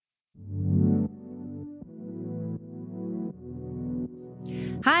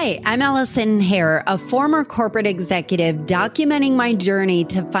Hi, I'm Allison Hare, a former corporate executive documenting my journey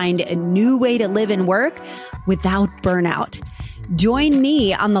to find a new way to live and work without burnout. Join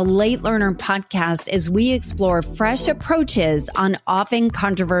me on the Late Learner podcast as we explore fresh approaches on often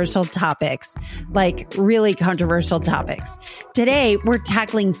controversial topics, like really controversial topics. Today, we're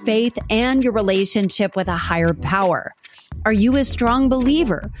tackling faith and your relationship with a higher power. Are you a strong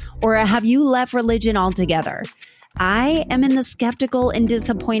believer, or have you left religion altogether? I am in the skeptical and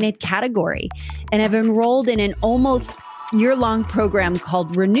disappointed category and have enrolled in an almost year-long program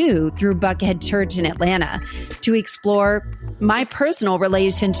called Renew through Buckhead Church in Atlanta to explore my personal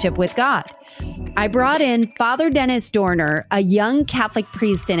relationship with God. I brought in Father Dennis Dorner, a young Catholic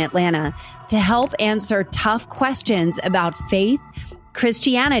priest in Atlanta, to help answer tough questions about faith,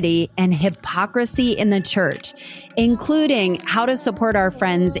 Christianity, and hypocrisy in the church, including how to support our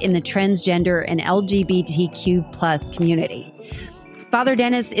friends in the transgender and LGBTQ plus community. Father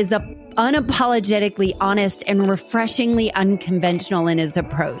Dennis is unapologetically honest and refreshingly unconventional in his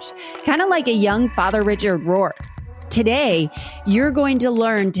approach, kind of like a young Father Richard Rourke. Today, you're going to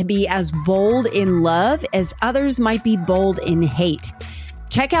learn to be as bold in love as others might be bold in hate.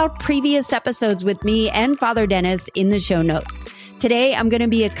 Check out previous episodes with me and Father Dennis in the show notes. Today, I'm going to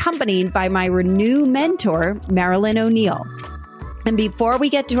be accompanied by my Renew mentor, Marilyn O'Neill. And before we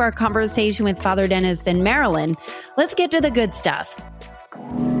get to our conversation with Father Dennis and Marilyn, let's get to the good stuff.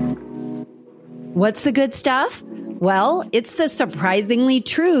 What's the good stuff? Well, it's the surprisingly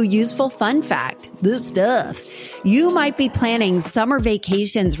true, useful fun fact, the stuff. You might be planning summer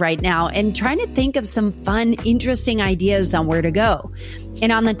vacations right now and trying to think of some fun, interesting ideas on where to go.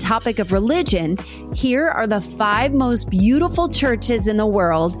 And on the topic of religion, here are the 5 most beautiful churches in the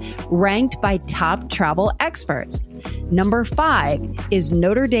world ranked by top travel experts. Number 5 is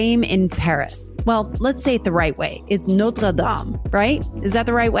Notre Dame in Paris. Well, let's say it the right way. It's Notre Dame, right? Is that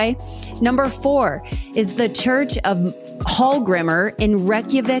the right way? Number 4 is the Church of Hallgrimr in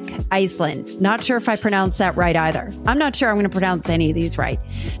Reykjavik, Iceland. Not sure if I pronounced that right either. I'm not sure I'm going to pronounce any of these right.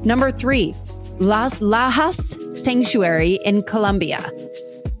 Number 3, Las Lajas Sanctuary in Colombia.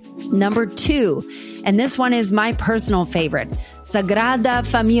 Number 2, and this one is my personal favorite, Sagrada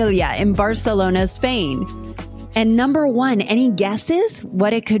Familia in Barcelona, Spain. And number 1, any guesses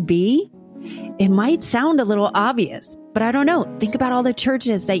what it could be? It might sound a little obvious, but I don't know. Think about all the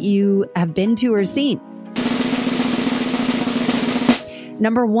churches that you have been to or seen.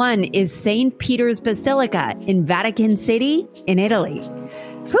 Number 1 is St. Peter's Basilica in Vatican City in Italy.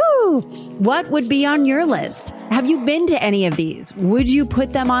 Whew! What would be on your list? Have you been to any of these? Would you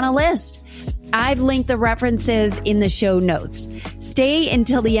put them on a list? I've linked the references in the show notes. Stay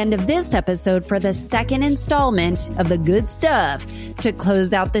until the end of this episode for the second installment of the good stuff to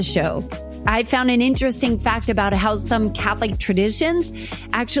close out the show. I found an interesting fact about how some Catholic traditions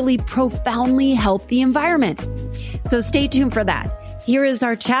actually profoundly help the environment. So stay tuned for that. Here is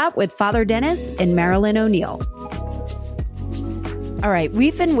our chat with Father Dennis and Marilyn O'Neill. All right,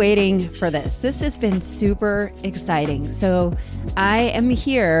 we've been waiting for this. This has been super exciting. So I am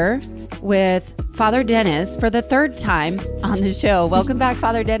here with Father Dennis for the 3rd time on the show. Welcome back,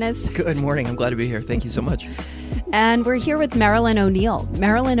 Father Dennis. Good morning. I'm glad to be here. Thank you so much. And we're here with Marilyn O'Neill.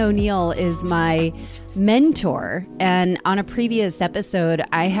 Marilyn O'Neill is my mentor. And on a previous episode,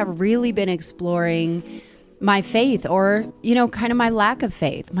 I have really been exploring my faith, or, kind of my lack of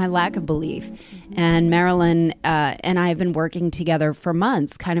faith, my lack of belief. And Marilyn and I have been working together for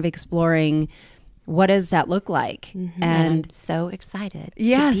months, kind of exploring what does that look like. Mm-hmm. And I'm so excited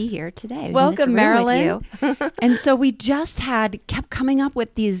to be here today. Welcome, Marilyn. And so we just kept coming up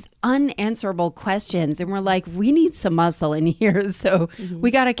with these unanswerable questions, and we're like, we need some muscle in here. So we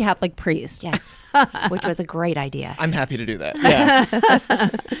got a Catholic priest. Yes, which was a great idea. I'm happy to do that. Yeah.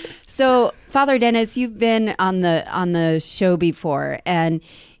 So, Father Dennis, you've been on the show before, and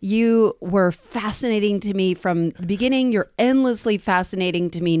you were fascinating to me from the beginning. You're endlessly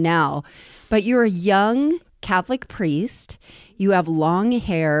fascinating to me now. But you're a young Catholic priest. You have long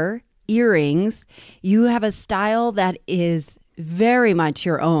hair, earrings. You have a style that is very much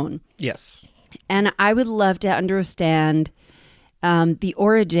your own. Yes. And I would love to understand the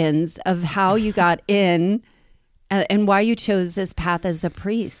origins of how you got in and why you chose this path as a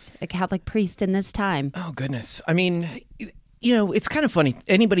priest, a Catholic priest in this time. Oh, goodness. I mean, it's kind of funny.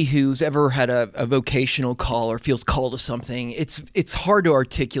 Anybody who's ever had a vocational call or feels called to something, it's hard to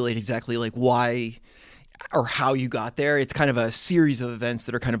articulate exactly like why or how you got there. It's kind of a series of events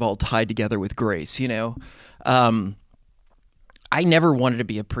that are kind of all tied together with grace, I never wanted to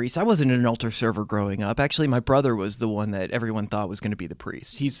be a priest. I wasn't an altar server growing up. Actually, my brother was the one that everyone thought was going to be the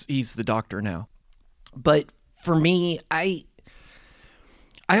priest. He's the doctor now. But for me, I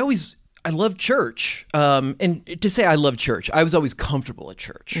I love church. And to say I love church, I was always comfortable at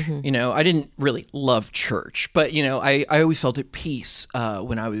church. You know, I didn't really love church, but, you know, I always felt at peace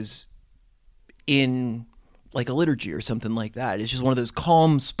when I was in like a liturgy or something like that. It's just one of those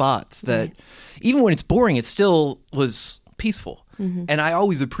calm spots that even when it's boring, it still was peaceful. And I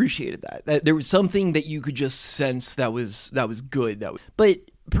always appreciated that there was something that you could just sense that was good. But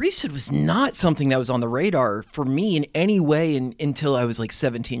priesthood was not something that was on the radar for me in any way until I was like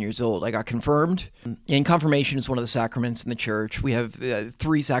 17 years old. I got confirmed, and confirmation is one of the sacraments in the church. We have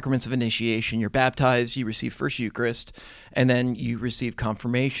 3 sacraments of initiation. You're baptized, you receive First Eucharist, and then you receive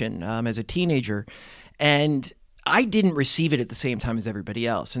confirmation as a teenager. And I didn't receive it at the same time as everybody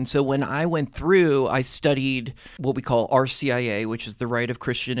else. And so when I went through, I studied what we call RCIA, which is the Rite of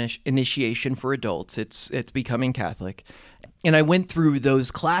Christian Initiation for adults. It's becoming Catholic. And I went through those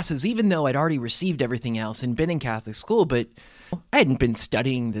classes, even though I'd already received everything else and been in Catholic school, but I hadn't been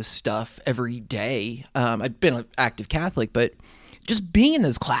studying this stuff every day. I'd been an active Catholic, but just being in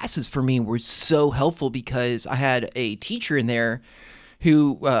those classes for me was so helpful because I had a teacher in there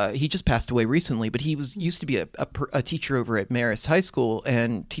who he just passed away recently, but he used to be a teacher over at Marist High School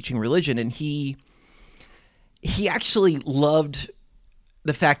and teaching religion, and he actually loved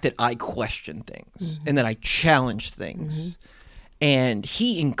the fact that I questioned things and that I challenged things. And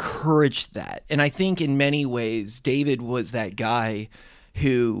he encouraged that. And I think in many ways, David was that guy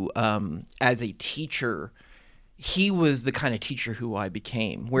who, as a teacher, he was the kind of teacher who I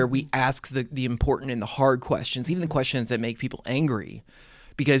became, where we ask the important and the hard questions, even the questions that make people angry,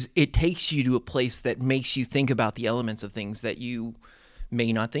 because it takes you to a place that makes you think about the elements of things that you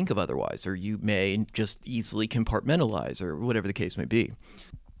may not think of otherwise, or you may just easily compartmentalize, or whatever the case may be.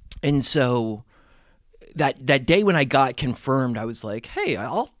 And so that day when I got confirmed, I was like, hey,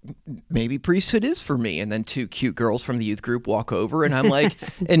 maybe priesthood is for me. And then 2 cute girls from the youth group walk over, and I'm like,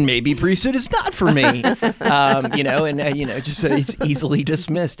 and maybe priesthood is not for me. Just it's easily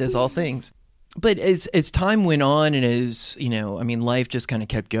dismissed as all things. But as time went on, and as, life just kind of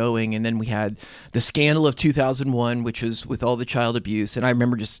kept going. And then we had the scandal of 2001, which was with all the child abuse. And I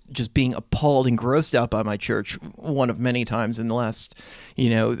remember just being appalled and grossed out by my church, one of many times in the last,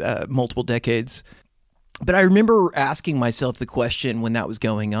 multiple decades. But I remember asking myself the question when that was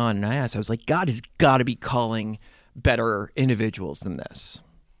going on. And I was like, God has got to be calling better individuals than this.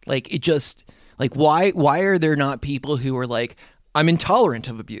 Like, why are there not people who are like, I'm intolerant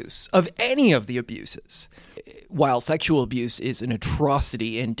of abuse, of any of the abuses. While sexual abuse is an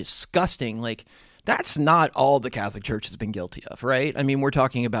atrocity and disgusting, like, that's not all the Catholic Church has been guilty of, right? I mean, we're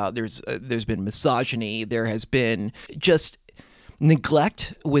talking about there's been misogyny, there has been just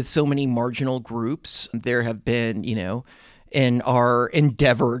neglect with so many marginal groups. There have been, in our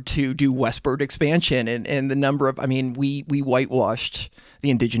endeavor to do westward expansion and the number of, we whitewashed the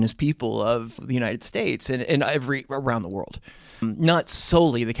indigenous people of the United States and around the world. Not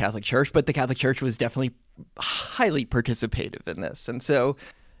solely the Catholic Church, but the Catholic Church was definitely highly participative in this. And so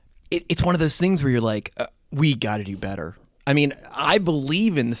it's one of those things where you're like, we got to do better. I mean, I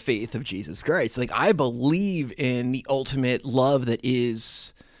believe in the faith of Jesus Christ. Like, I believe in the ultimate love that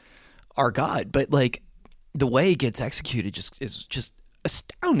is our God. But, like, the way it gets executed is just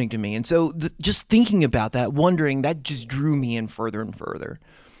astounding to me. And so just thinking about that, wondering, that just drew me in further and further.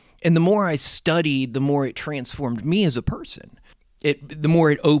 And the more I studied, the more it transformed me as a person. The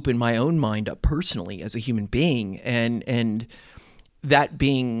more it opened my own mind up personally as a human being, and that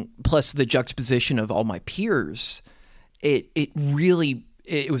being plus the juxtaposition of all my peers, it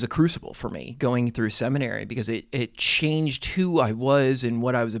was a crucible for me going through seminary, because it changed who I was and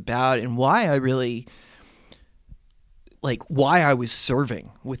what I was about and why I really why I was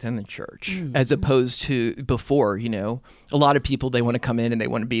serving within the church as opposed to before. A lot of people, they want to come in and they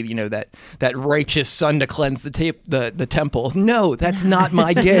want to be, that righteous son to cleanse the temple. No, that's not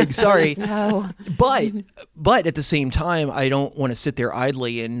my gig. Sorry. No. But at the same time, I don't want to sit there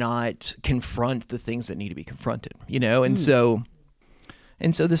idly and not confront the things that need to be confronted,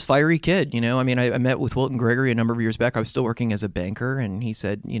 and so this fiery kid, I met with Wilton Gregory a number of years back. I was still working as a banker, and he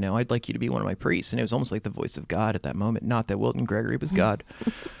said, I'd like you to be one of my priests. And it was almost like the voice of God at that moment. Not that Wilton Gregory was God,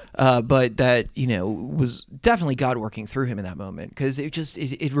 but that, was definitely God working through him in that moment, because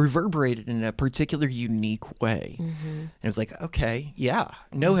it reverberated in a particular unique way. And it was like, okay, yeah,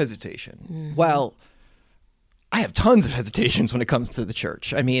 no hesitation. Well, I have tons of hesitations when it comes to the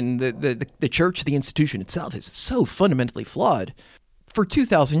church. I mean, the church, the institution itself, is so fundamentally flawed. For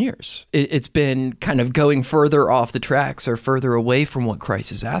 2,000 years, it's been kind of going further off the tracks or further away from what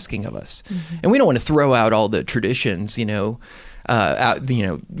Christ is asking of us. And we don't want to throw out all the traditions,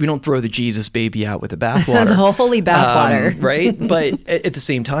 We don't throw the Jesus baby out with the bathwater. The holy bathwater. Right? But at the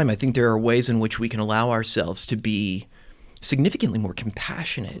same time, I think there are ways in which we can allow ourselves to be significantly more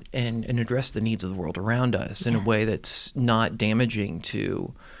compassionate and address the needs of the world around us in a way that's not damaging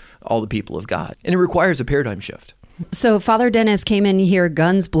to all the people of God. And it requires a paradigm shift. So Father Dennis came in here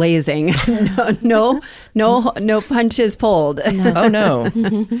guns blazing. No punches pulled. No. Oh,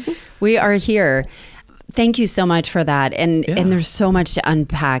 no. We are here. Thank you so much for that. And there's so much to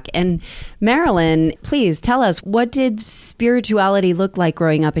unpack. And Marilyn, please tell us, what did spirituality look like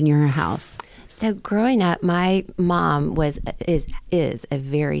growing up in your house? So growing up, my mom is a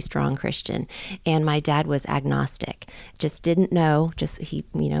very strong Christian, and my dad was agnostic. Just didn't know, just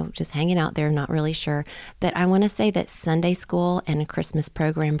hanging out there, not really sure. But I want to say that Sunday school and a Christmas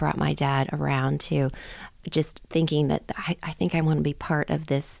program brought my dad around to just thinking that I think I want to be part of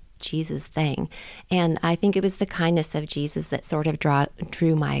this Jesus thing. And I think it was the kindness of Jesus that sort of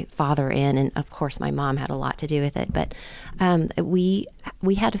drew my father in. And of course, my mom had a lot to do with it. But we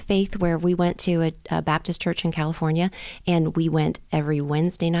had a faith where we went to a Baptist church in California, and we went every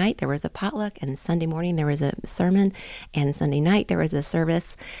Wednesday night. There was a potluck, and Sunday morning there was a sermon, and Sunday night there was a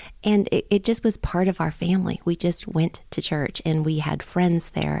service. And it just was part of our family. We just went to church, and we had friends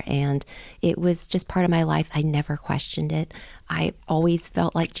there, and it was just part of my life. I never questioned it. I always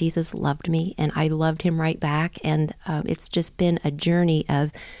felt like Jesus loved me, and I loved him right back. And it's just been a journey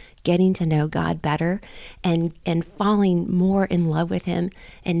of getting to know God better and falling more in love with him.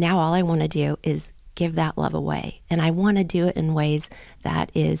 And now all I want to do is give that love away. And I want to do it in ways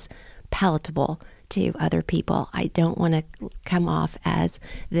that is palatable to other people. I don't want to come off as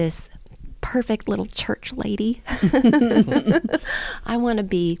this perfect little church lady. I want to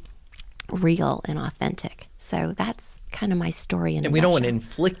be real and authentic. So that's kind of my story. And we don't want to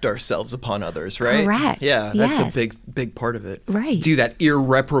inflict ourselves upon others, right? Correct. Yeah, that's a big part of it. Right. Do that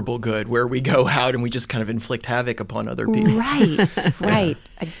irreparable good where we go out and we just kind of inflict havoc upon other people. Right, right.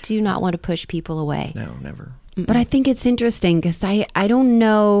 I do not want to push people away. No, never. But I think it's interesting because I don't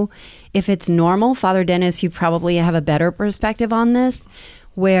know if it's normal. Father Dennis, you probably have a better perspective on this,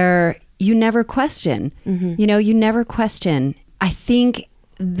 where you never question. Mm-hmm. You never question. I think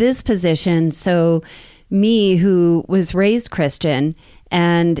this position, so me who was raised Christian,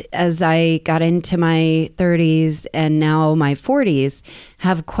 and as I got into my 30s and now my 40s,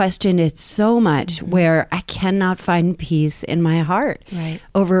 have questioned it so much where I cannot find peace in my heart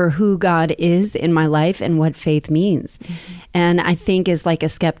over who God is in my life and what faith means. Mm-hmm. And I think is like a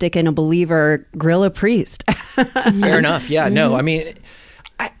skeptic and a believer grill a priest. Fair enough. Yeah, no, I mean,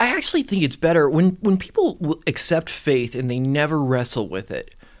 I actually think it's better when people accept faith and they never wrestle with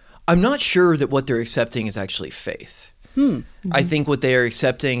it. I'm not sure that what they're accepting is actually faith. Mm-hmm. I think what they are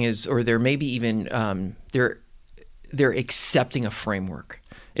accepting is, or they're maybe even, they're accepting a framework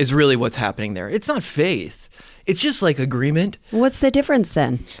is really what's happening there. It's not faith. It's just like agreement. What's the difference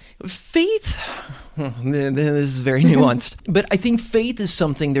then? Faith, this is very nuanced, but I think faith is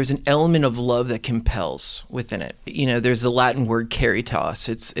something, there's an element of love that compels within it. There's the Latin word caritas.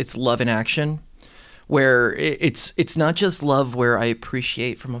 It's love in action, where it's not just love where I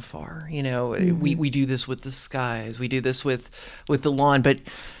appreciate from afar. We do this with the skies, we do this with the lawn, but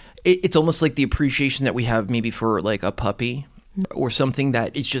it's almost like the appreciation that we have maybe for like a puppy or something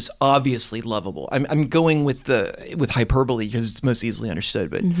that is just obviously lovable. I'm going with hyperbole because it's most easily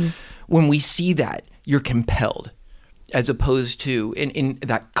understood, but when we see that, you're compelled, as opposed to in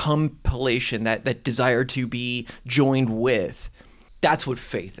that compilation, that desire to be joined with. That's what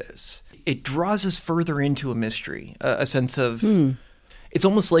faith is. It draws us further into a mystery, a sense of, it's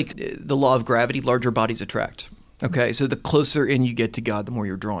almost like the law of gravity, larger bodies attract. Okay, so the closer in you get to God, the more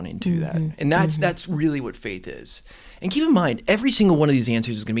you're drawn into that. And that's really what faith is. And keep in mind, every single one of these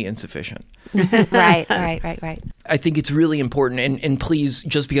answers is going to be insufficient. Right. I think it's really important, and please,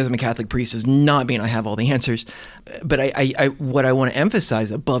 just because I'm a Catholic priest does not mean I have all the answers. But I what I want to emphasize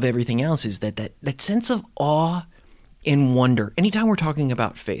above everything else is that sense of awe and wonder. Anytime we're talking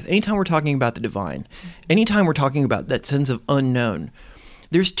about faith, anytime we're talking about the divine, anytime we're talking about that sense of unknown,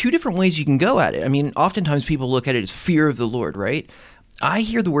 there's two different ways you can go at it. I mean, oftentimes people look at it as fear of the Lord, right? I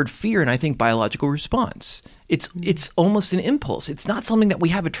hear the word fear and I think biological response. It's almost an impulse. It's not something that we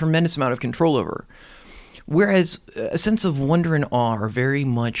have a tremendous amount of control over. Whereas a sense of wonder and awe are very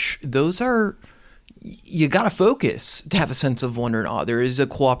much, you got to focus to have a sense of wonder and awe. There is a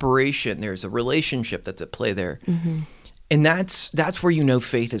cooperation. There's a relationship that's at play there. And that's where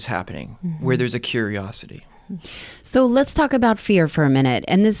faith is happening, where there's a curiosity. So let's talk about fear for a minute.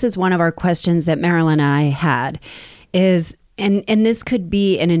 And this is one of our questions that Marilyn and I had is, And this could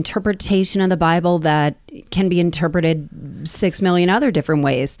be an interpretation of the Bible that can be interpreted 6 million other different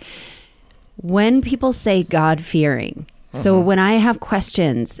ways. When people say God-fearing, so when I have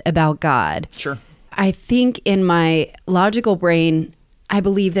questions about God, Sure. I think in my logical brain, I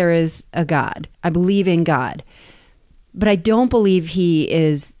believe there is a God. I believe in God. But I don't believe he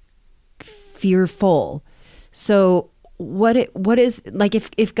is fearful. So what is, like,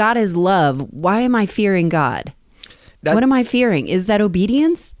 if God is love, why am I fearing God? What am I fearing? Is that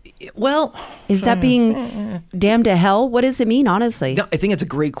obedience? Well, is that being damned to hell? What does it mean, honestly? No, I think it's a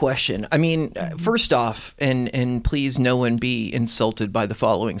great question. I mean, first off, and please no one be insulted by the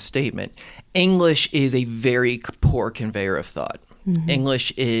following statement. English is a very poor conveyor of thought.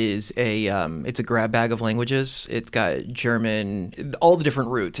 English is it's a grab bag of languages. It's got German, all the different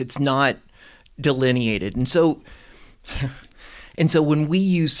roots. It's not delineated. And so when we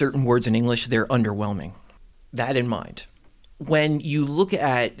use certain words in English, they're underwhelming. That in mind. When you look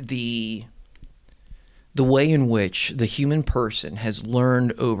at the way in which the human person has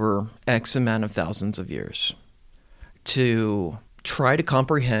learned over X amount of thousands of years to try to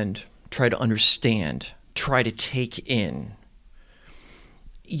comprehend, try to understand, try to take in,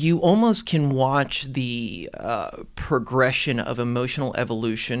 you almost can watch the progression of emotional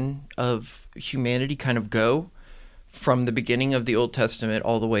evolution of humanity kind of go from the beginning of the Old Testament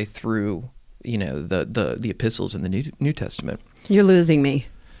all the way through, the epistles in the New Testament. You're losing me.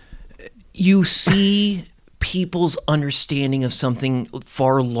 You see people's understanding of something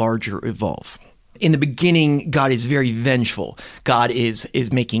far larger evolve. In the beginning, God is very vengeful. God is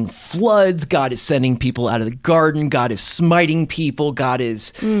making floods. God is sending people out of the garden. God is smiting people. God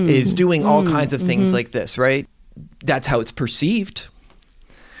is doing all kinds of things like this, right? That's how it's perceived.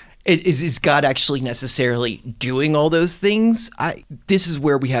 Is God actually necessarily doing all those things? This is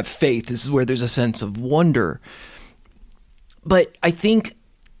where we have faith. This is where there's a sense of wonder. But I think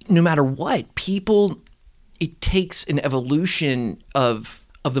no matter what, it takes an evolution of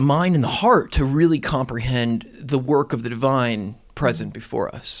the mind and the heart to really comprehend the work of the divine present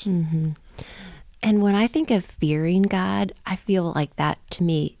before us. Mm-hmm. And when I think of fearing God, I feel like that to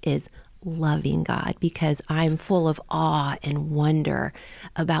me is loving God, because I'm full of awe and wonder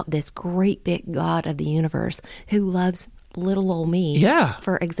about this great big God of the universe who loves little old me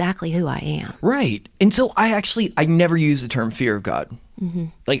for exactly who I am. Right. And so I never use the term fear of God. Mm-hmm.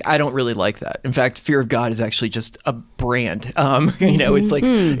 Like, I don't really like that. In fact, fear of God is actually just a brand. It's like,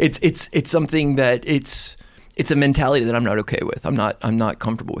 it's something that it's a mentality that I'm not okay with. I'm not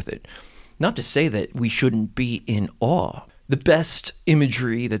comfortable with it. Not to say that we shouldn't be in awe. The best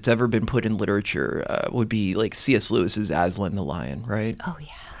imagery that's ever been put in literature would be like C.S. Lewis's Aslan the Lion, right? Oh, yeah.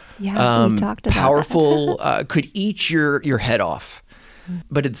 Yeah, we talked about powerful, could eat your head off,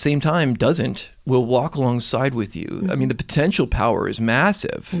 but at the same time will walk alongside with you. Mm-hmm. I mean, the potential power is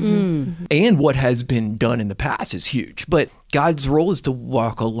massive, and what has been done in the past is huge, but God's role is to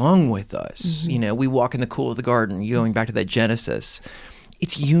walk along with us. Mm-hmm. We walk in the cool of the garden, going back to that Genesis.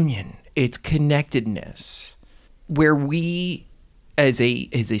 It's union, it's connectedness, where we as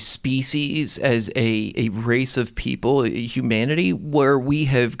a species, as a race of people, humanity, where we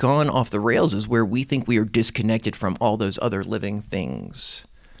have gone off the rails is where we think we are disconnected from all those other living things.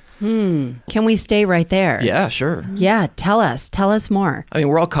 Can we stay right there? Yeah, sure. Yeah, tell us more. I mean,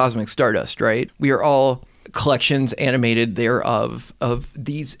 we're all cosmic stardust, right? We are all collections animated thereof of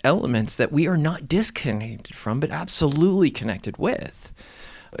these elements that we are not disconnected from, but absolutely connected with.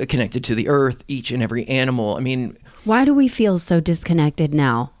 Connected to the earth, each and every animal. I mean, why do we feel so disconnected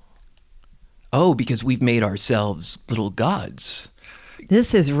now? Oh, because we've made ourselves little gods.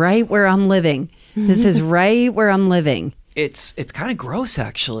 This is right where I'm living. This is right where I'm living. It's kind of gross,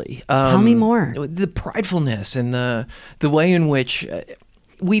 actually. Tell me more. The pridefulness and the way in which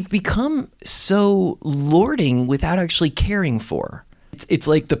we've become so lording without actually caring for. It's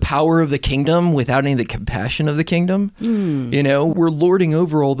like the power of the kingdom without any of the compassion of the kingdom. We're lording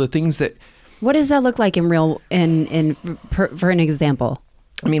over all the things that. What does that look like for an example?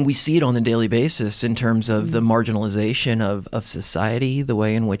 I mean, we see it on a daily basis in terms of the marginalization of society, the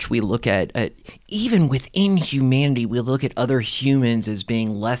way in which we look at even within humanity, we look at other humans as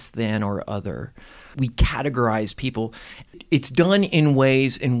being less than or other. We categorize people. It's done in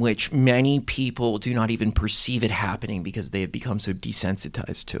ways in which many people do not even perceive it happening because they have become so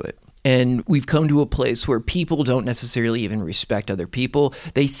desensitized to it. And we've come to a place where people don't necessarily even respect other people.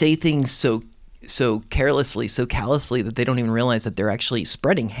 They say things so carelessly, so callously that they don't even realize that they're actually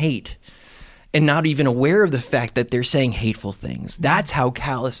spreading hate and not even aware of the fact that they're saying hateful things. That's how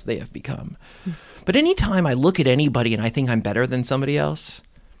callous they have become. But anytime I look at anybody and I think I'm better than somebody else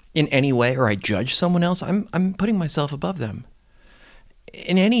in any way, or I judge someone else, I'm putting myself above them.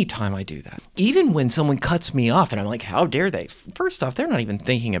 And any time I do that, even when someone cuts me off and I'm like, how dare they? First off, they're not even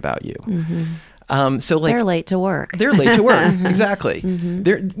thinking about you. So like they're late to work. They're late to work. Exactly.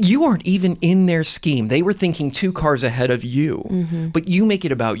 You aren't even in their scheme. They were thinking 2 cars ahead of you, but you make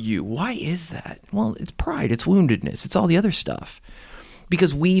it about you. Why is that? Well, it's pride. It's woundedness. It's all the other stuff.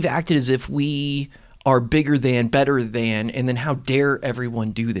 Because we've acted as if we are bigger than, better than, and then how dare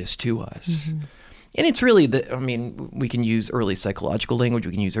everyone do this to us? And it's really we can use early psychological language.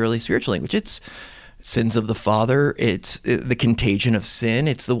 We can use early spiritual language. It's sins of the father. It's the contagion of sin.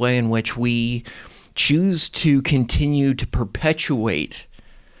 It's the way in which we choose to continue to perpetuate.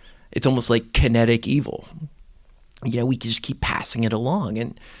 It's almost like kinetic evil. We just keep passing it along.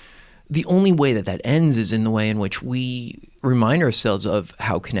 And the only way that ends is in the way in which we remind ourselves of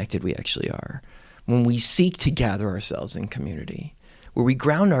how connected we actually are. When we seek to gather ourselves in community, where we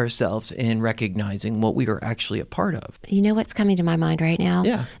ground ourselves in recognizing what we are actually a part of. You know what's coming to my mind right now?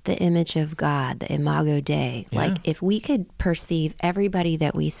 Yeah. The image of God, the Imago Dei. Yeah. Like if we could perceive everybody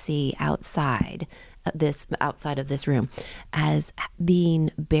that we see outside of this room as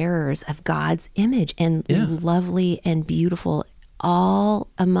being bearers of God's image and lovely and beautiful all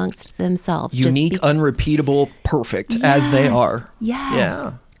amongst themselves. Unique, unrepeatable, perfect as they are. Yes.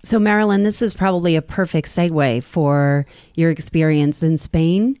 Yeah. So, Marilyn, this is probably a perfect segue for your experience in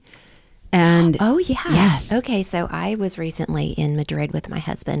Spain. And oh, yeah. Yes. Okay, so I was recently in Madrid with my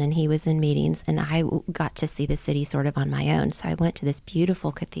husband, and he was in meetings, and I got to see the city sort of on my own. So I went to this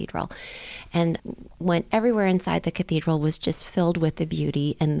beautiful cathedral, and went everywhere inside the cathedral was just filled with the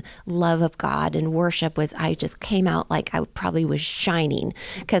beauty and love of God, and worship was, I just came out like I probably was shining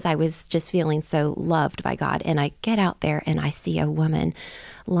because I was just feeling so loved by God. And I get out there and I see a woman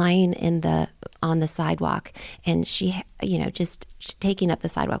lying on the sidewalk, and she, just taking up the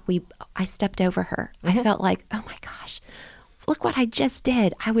sidewalk. I stepped over her. I felt like, oh my gosh, look what I just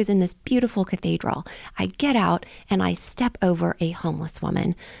did. I was in this beautiful cathedral. I get out and I step over a homeless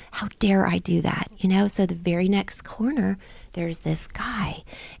woman. How dare I do that? So the very next corner, there's this guy,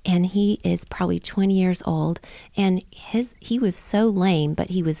 and he is probably 20 years old, and he was so lame, but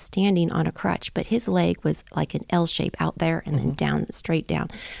he was standing on a crutch, but his leg was like an L shape out there and then down, straight down.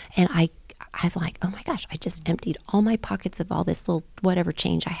 And I'm like, oh my gosh, I just emptied all my pockets of all this little whatever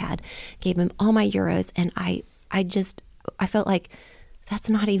change I had, gave him all my euros, and I felt like that's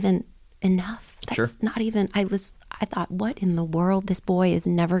not even enough. That's not even, I thought, what in the world? This boy is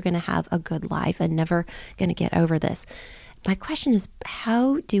never going to have a good life and never going to get over this. My question is,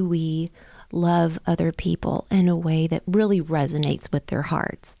 how do we love other people in a way that really resonates with their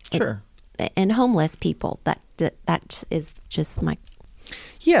hearts? Sure. And homeless people, that is just my...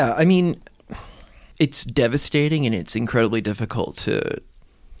 Yeah, it's devastating and it's incredibly difficult to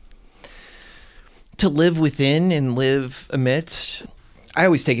live within and live amidst. I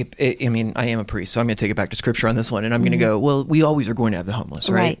always take it, I am a priest, so I'm going to take it back to scripture on this one, and I'm going to go, well, we always are going to have the homeless,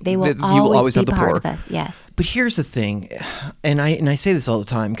 right? Right. They will you will always be have the part poor. of us, yes. But here's the thing, and I say this all the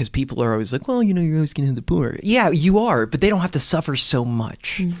time because people are always like, well, you're always going to have the poor. Yeah, you are, but they don't have to suffer so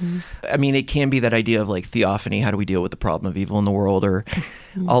much. It can be that idea of like theophany, how do we deal with the problem of evil in the world, or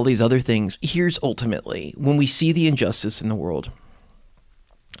all these other things. Here's ultimately, when we see the injustice in the world,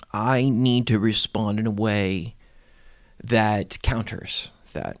 I need to respond in a way that counters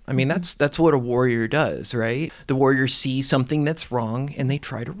that. That's what a warrior does, right? The warrior sees something that's wrong and they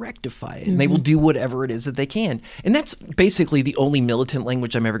try to rectify it. And they will do whatever it is that they can. And that's basically the only militant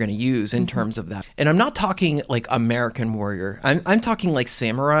language I'm ever going to use in terms of that. And I'm not talking like American warrior. I'm talking like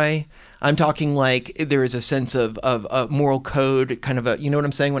samurai. I'm talking like there is a sense of a moral code, kind of you know what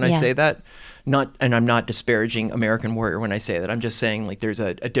I'm saying when I say that? And I'm not disparaging American warrior when I say that. I'm just saying like there's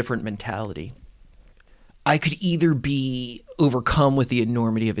a different mentality. I could either be overcome with the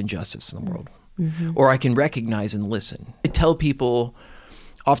enormity of injustice in the world, or I can recognize and listen. I tell people,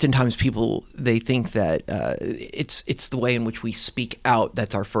 oftentimes people, they think that it's the way in which we speak out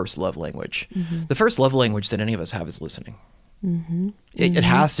that's our first love language. The first love language that any of us have is listening. It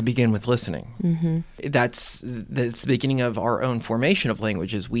has to begin with listening. That's the beginning of our own formation of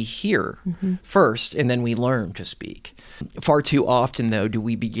languages. We hear first, and then we learn to speak. Far too often, though, do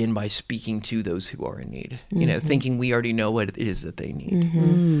we begin by speaking to those who are in need, thinking we already know what it is that they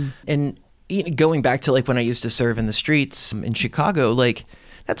need. And going back to like when I used to serve in the streets in Chicago, like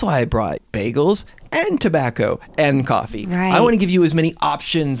that's why I brought bagels and tobacco and coffee. Right. I want to give you as many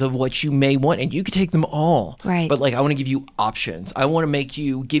options of what you may want, and you could take them all. Right. But like I want to give you options. I want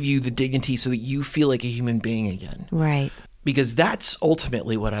to give you the dignity so that you feel like a human being again. Right. Because that's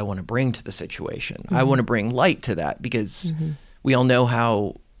ultimately what I want to bring to the situation. I want to bring light to that because we all know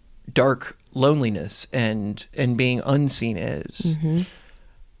how dark loneliness and being unseen is.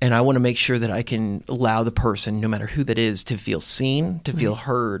 And I want to make sure that I can allow the person, no matter who that is, to feel seen, to feel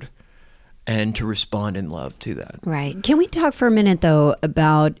heard, and to respond in love to that. Right. Can we talk for a minute, though,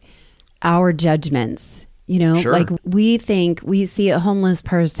 about our judgments? You know, Sure. like we see a homeless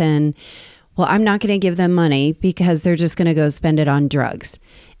person, well, I'm not going to give them money because they're just going to go spend it on drugs.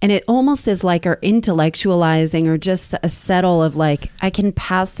 And it almost is like our intellectualizing or just a settle of like, I can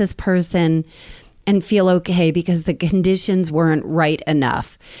pass this person and feel okay because the conditions weren't right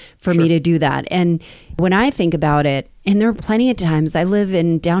enough for me to do that. And when I think about it, and there are plenty of times, I live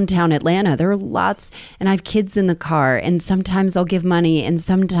in downtown Atlanta, there are lots, and I have kids in the car, and sometimes I'll give money, and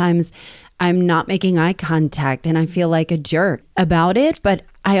sometimes I'm not making eye contact, and I feel like a jerk about it. But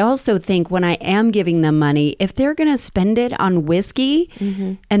I also think when I am giving them money, if they're going to spend it on whiskey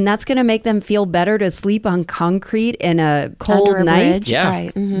and that's going to make them feel better to sleep on concrete in a cold Under a night, bridge. Yeah.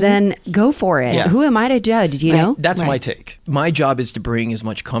 Right. then go for it. Yeah. Who am I to judge, you know? That's my Right. take. My job is to bring as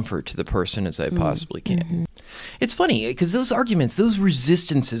much comfort to the person as I possibly can. It's funny because those arguments, those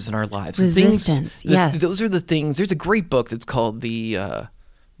resistances in our lives, the things Resistance, that- yes. those are the things. There's a great book that's called the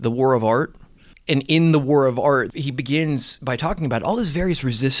War of Art. And in the War of Art, he begins by talking about all these various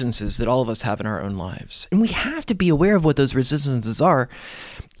resistances that all of us have in our own lives. And we have to be aware of what those resistances are.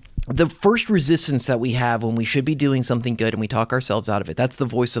 The first resistance that we have when we should be doing something good and we talk ourselves out of it, that's the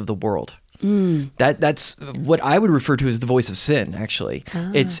voice of the world. That's what I would refer to as the voice of sin, actually.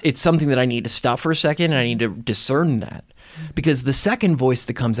 It's something that I need to stop for a second and I need to discern that. Because the second voice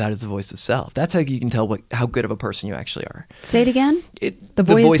that comes out is the voice of self. That's how you can tell how good of a person you actually are. Say it again. The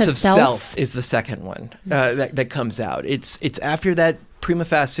voice of self is the second one that comes out. It's after that prima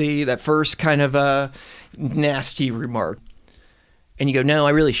facie, that first kind of nasty remark. And you go, no, I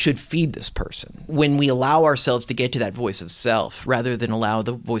really should feed this person. When we allow ourselves to get to that voice of self rather than allow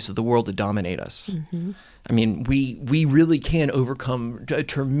the voice of the world to dominate us. I mean, we really can overcome a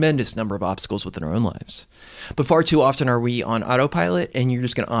tremendous number of obstacles within our own lives. But far too often are we on autopilot and you're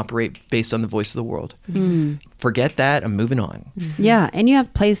just going to operate based on the voice of the world. Forget that. I'm moving on. Yeah, and you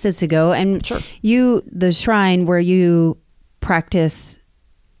have places to go. And the shrine where you practice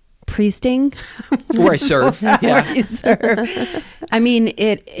priesting, Where I serve. Yeah. where you serve. I mean,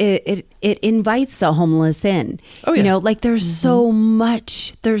 it invites the homeless in. Oh, yeah. You know, like there's so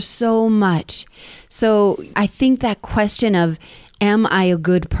much. There's so much. So I think that question of, am I a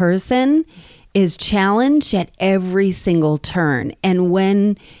good person, is challenged at every single turn. And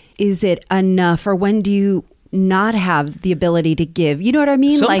when is it enough, or when do you not have the ability to give? You know what I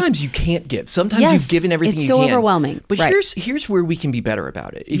mean? Sometimes you can't give. Sometimes Yes, you've given everything it's you so can. overwhelming. But Right. here's where we can be better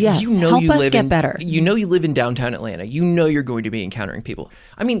about it. If Yes, you know help you us live get in, better. You know you live in downtown Atlanta. You know you're going to be encountering people.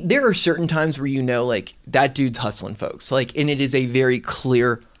 I mean, there are certain times where you know, like, that dude's hustling folks. Like, and it is a very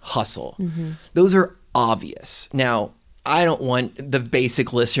clear hustle. Those are obvious. Now, I don't want the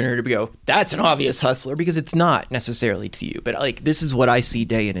basic listener to go, that's an obvious hustler, because it's not necessarily to you. But like, this is what I see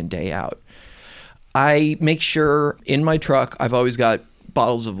day in and day out. I make sure in my truck, I've always got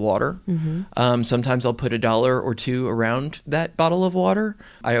bottles of water. Sometimes I'll put $1 or $2 around that bottle of water.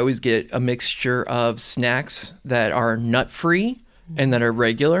 I always get a mixture of snacks that are nut-free and that are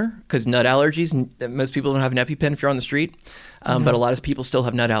regular, because nut allergies, most people don't have an EpiPen if you're on the street, but a lot of people still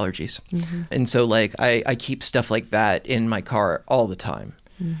have nut allergies. And so like I keep stuff like that in my car all the time.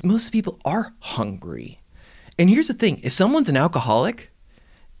 Most people are hungry. And here's the thing, if someone's an alcoholic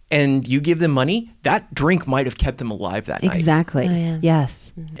and you give them money, that drink might have kept them alive that night. Exactly. Oh, yeah. Yes.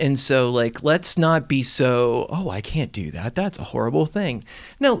 And so, like, let's not be so, oh, I can't do that. That's a horrible thing.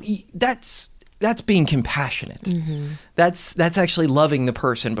 No, that's being compassionate. That's actually loving the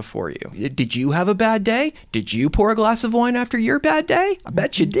person before you. Did you have a bad day? Did you pour a glass of wine after your bad day? I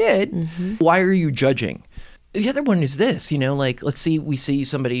bet you did. Why are you judging? The other one is this, like, we see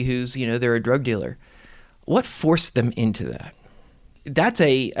somebody who's, they're a drug dealer. What forced them into that? That's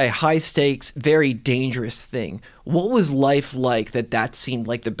a high stakes, very dangerous thing. What was life like that seemed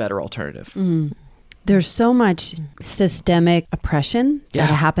like the better alternative? There's so much systemic oppression Yeah.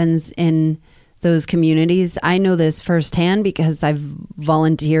 that happens in those communities. I know this firsthand because I've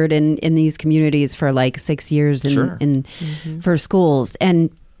volunteered in these communities for like 6 years for schools, and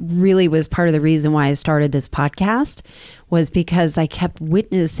really was part of the reason why I started this podcast, was because I kept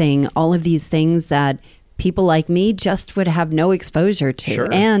witnessing all of these things that people like me just would have no exposure to,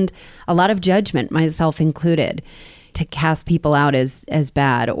 Sure. and a lot of judgment, myself included, to cast people out as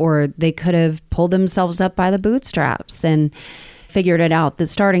bad, or they could have pulled themselves up by the bootstraps and figured it out. The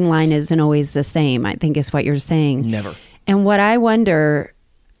starting line isn't always the same, I think is what you're saying. Never. And what I wonder,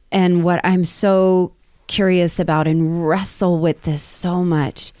 and what I'm so curious about and wrestle with this so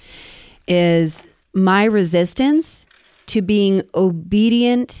much, is my resistance to being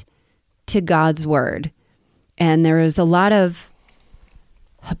obedient to God's word. And there is a lot of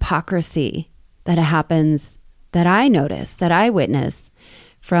hypocrisy that happens, that I notice, that I witness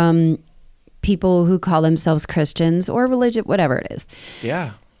from people who call themselves Christians or religious, whatever it is.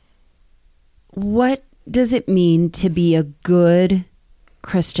 Yeah. What does it mean to be a good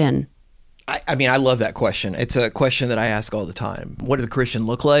Christian? I mean, I love that question. It's a question that I ask all the time. What does a Christian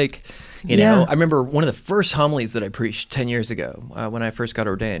look like? You know, I remember one of the first homilies that I preached 10 years ago when I first got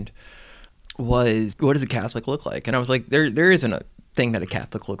ordained was, what does a Catholic look like? And I was like, there isn't a thing that a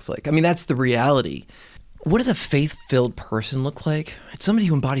Catholic looks like. I mean, that's the reality. What does a faith-filled person look like? It's somebody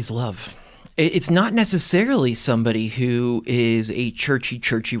who embodies love. It's not necessarily somebody who is a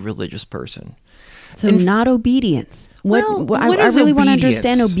churchy religious person. So not obedience. What I really want to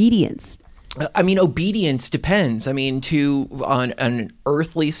understand obedience? obedience. I mean, obedience depends. I mean, on an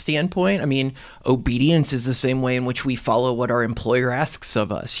earthly standpoint, I mean, obedience is the same way in which we follow what our employer asks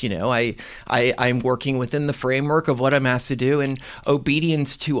of us. You know, I'm working within the framework of what I'm asked to do, and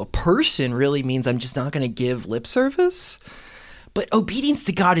obedience to a person really means I'm just not going to give lip service. But obedience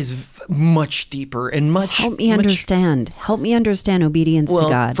to God is much deeper and much... Help me understand obedience to God.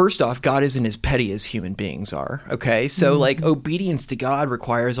 Well, first off, God isn't as petty as human beings are, okay? So, like, obedience to God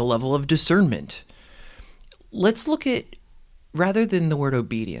requires a level of discernment. Let's look at, rather than the word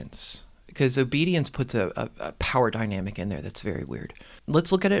obedience, because obedience puts a power dynamic in there that's very weird.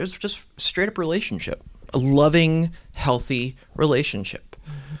 Let's look at it as just straight up relationship, a loving, healthy relationship.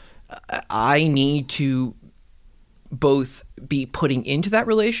 I need to both be putting into that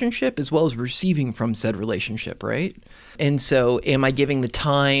relationship as well as receiving from said relationship, right? And so am I giving the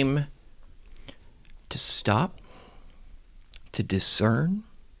time to stop, to discern,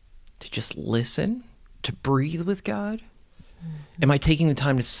 to just listen, to breathe with God? Am I taking the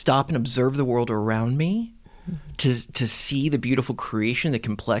time to stop and observe the world around me, to see the beautiful creation, the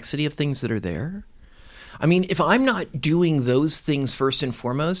complexity of things that are there? I mean, if I'm not doing those things first and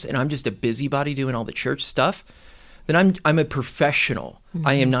foremost, and I'm just a busybody doing all the church stuff, then I'm a professional.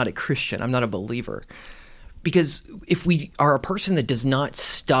 I am not a Christian. I'm not a believer. Because if we are a person that does not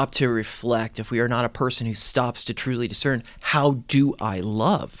stop to reflect, if we are not a person who stops to truly discern, how do I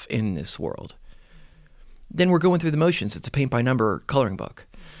love in this world? Then we're going through the motions. It's a paint by number coloring book.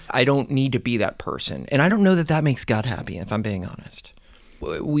 I don't need to be that person. And I don't know that that makes God happy, if I'm being honest.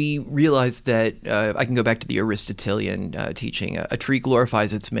 We realize that, I can go back to the Aristotelian teaching, a tree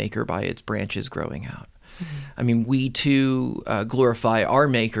glorifies its maker by its branches growing out. I mean, we too glorify our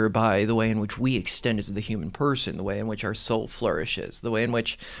maker by the way in which we extend it to the human person, the way in which our soul flourishes, the way in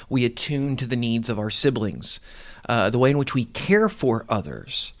which we attune to the needs of our siblings, the way in which we care for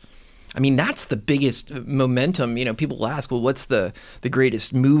others. I mean, that's the biggest momentum. You know, people ask, well, what's the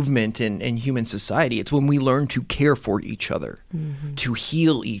greatest movement in human society? It's when we learn to care for each other, to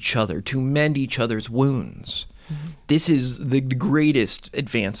heal each other, to mend each other's wounds. This is the greatest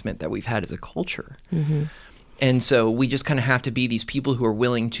advancement that we've had as a culture. And so we just kind of have to be these people who are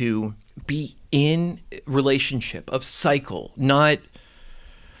willing to be in relationship, of cycle, not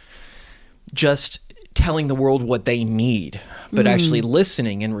just telling the world what they need, but actually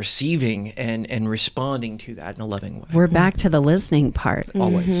listening and receiving and responding to that in a loving way. We're back to the listening part.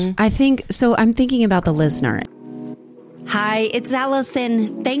 Always. I think, so I'm thinking about the listener. Hi, it's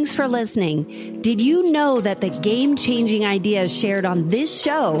Allison. Thanks for listening. Did you know that the game-changing ideas shared on this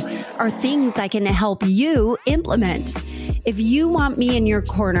show are things I can help you implement? If you want me in your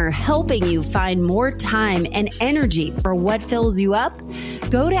corner helping you find more time and energy for what fills you up,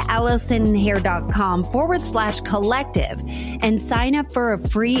 go to AllisonHare.com/collective and sign up for a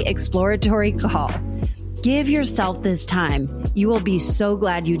free exploratory call. Give yourself this time. You will be so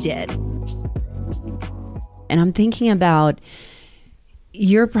glad you did. And I'm thinking about,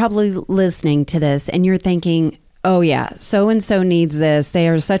 you're probably listening to this and you're thinking, oh yeah, so-and-so needs this. They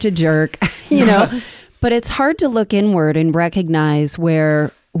are such a jerk, you know, but it's hard to look inward and recognize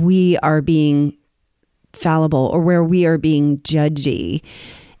where we are being fallible or where we are being judgy,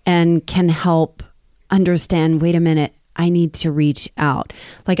 and can help understand, wait a minute, I need to reach out.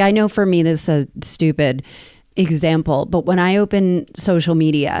 Like, I know for me, this is a stupid example, but when I open social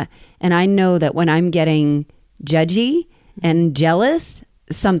media and I know that when I'm getting judgy and jealous,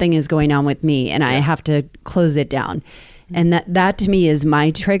 something is going on with me and I have to close it down. And that to me is my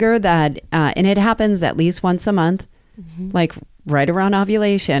trigger, that, and it happens at least once a month, like right around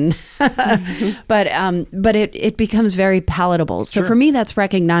ovulation. But it becomes very palatable. So for me, that's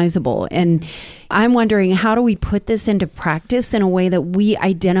recognizable. And I'm wondering, how do we put this into practice in a way that we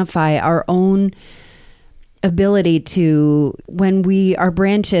identify our own ability to, when our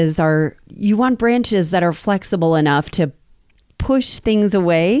branches are, you want branches that are flexible enough to push things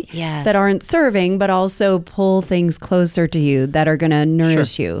away Yes. that aren't serving, but also pull things closer to you that are going to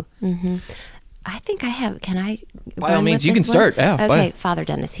nourish you. Mm-hmm. I think I have. Can I? By all means, you can start. Yeah, okay, Father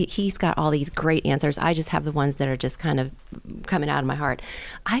Dennis. He's got all these great answers. I just have the ones that are just kind of coming out of my heart.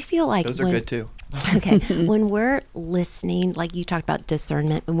 I feel like those are good too. Okay, when we're listening, like you talked about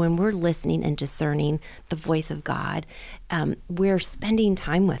discernment, when we're listening and discerning the voice of God, we're spending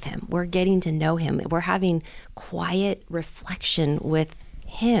time with Him. We're getting to know Him. We're having quiet reflection with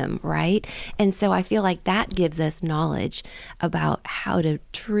Him, right? And so I feel like that gives us knowledge about how to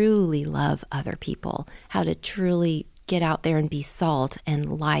truly love other people, how to truly get out there and be salt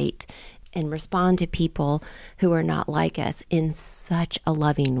and light and respond to people who are not like us in such a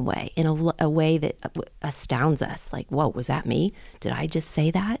loving way, in a way that astounds us. Like, whoa, was that me? Did I just say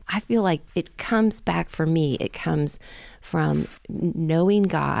that? I feel like it comes back for me. It comes from knowing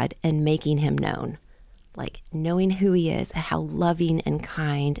God and making Him known. Like knowing who He is and how loving and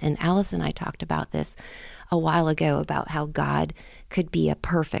kind. And Alice and I talked about this a while ago about how God could be a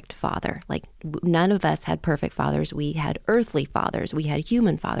perfect father. Like none of us had perfect fathers. We had earthly fathers. We had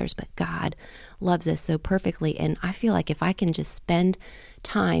human fathers, but God loves us so perfectly. And I feel like if I can just spend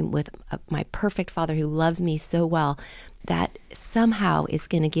time with my perfect Father who loves me so well, that somehow is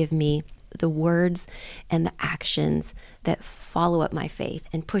going to give me the words and the actions that follow up my faith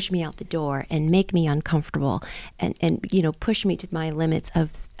and push me out the door and make me uncomfortable and push me to my limits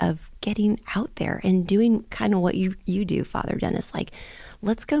of getting out there and doing kind of what you do, Father Dennis. Like,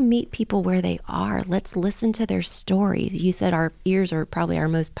 let's go meet people where they are. Let's listen to their stories. You said our ears are probably our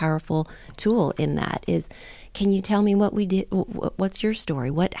most powerful tool in that is, can you tell me what we did? What's your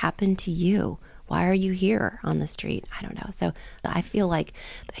story? What happened to you? Why are you here on the street? I don't know. So I feel like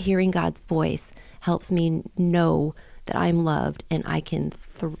hearing God's voice helps me know that I'm loved and I can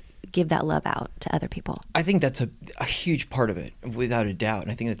give that love out to other people. I think that's a huge part of it, without a doubt.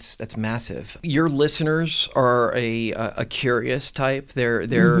 And I think that's massive. Your listeners are a curious type. They're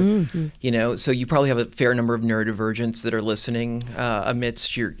so you probably have a fair number of neurodivergents that are listening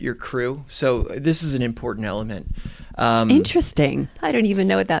amidst your crew. So this is an important element. Interesting. I don't even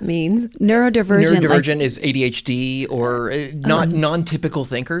know what that means. Neurodivergent is ADHD or non-typical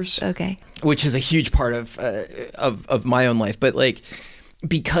thinkers. Okay. Which is a huge part of my own life. But like,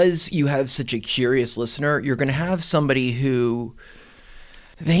 because you have such a curious listener, you're going to have somebody who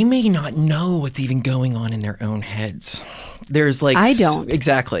they may not know what's even going on in their own heads. There's like... I don't.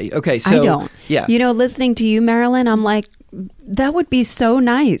 Exactly. Okay, so... I don't. Yeah. Listening to you, Marilyn, I'm like, that would be so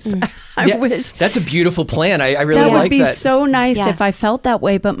nice. I wish. That's a beautiful plan. I really like that. That would be so nice if I felt that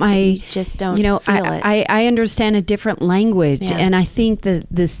way, but you just don't feel it. I understand a different language, and I think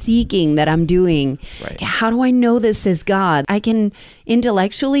the seeking that I'm doing, how do I know this is God? I can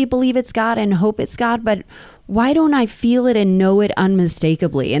intellectually believe it's God and hope it's God, but why don't I feel it and know it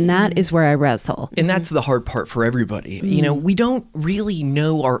unmistakably? And that is where I wrestle. And that's the hard part for everybody. We don't really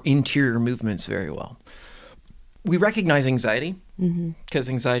know our interior movements very well. We recognize anxiety because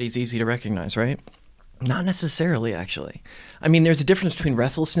anxiety is easy to recognize, right? Not necessarily, actually. I mean, there's a difference between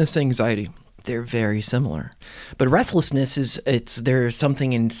restlessness and anxiety. They're very similar. But restlessness there's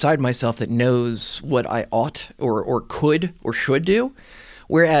something inside myself that knows what I ought or could or should do.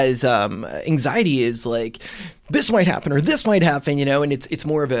 Whereas anxiety is like, this might happen or this might happen, and it's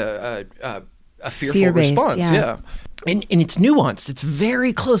more of a fearful response. Yeah. And it's nuanced. It's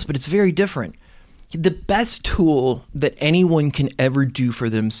very close, but it's very different. The best tool that anyone can ever do for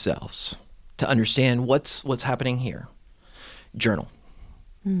themselves to understand what's happening here, journal.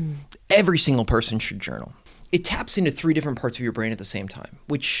 Every single person should journal. It taps into 3 different parts of your brain at the same time,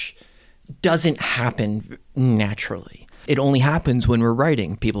 which doesn't happen naturally. It only happens when we're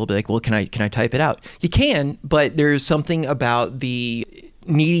writing. People will be like, well, can I type it out? You can, but there's something about the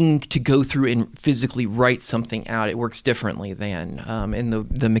needing to go through and physically write something out. It works differently than in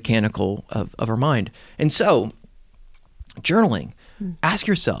the mechanical of our mind. And so, journaling, ask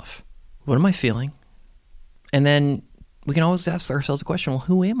yourself, what am I feeling? And then we can always ask ourselves the question, well,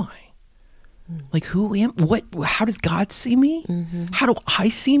 who am I? Like, who am, how does God see me? How do I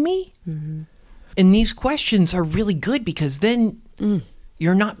see me? And these questions are really good because then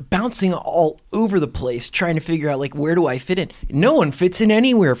you're not bouncing all over the place trying to figure out, like, where do I fit in? No one fits in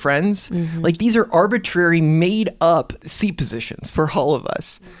anywhere, friends. Like, these are arbitrary, made up seat positions for all of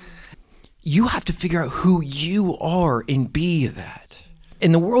us. You have to figure out who you are and be that.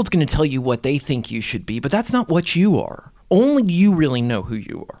 And the world's going to tell you what they think you should be, but that's not what you are. Only you really know who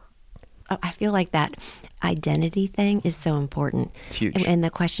you are. I feel like that identity thing is so important. It's huge. And the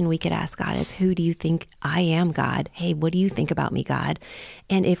question we could ask God is, who do you think I am, God? Hey, what do you think about me, God?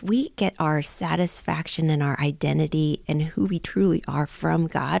 And if we get our satisfaction and our identity and who we truly are from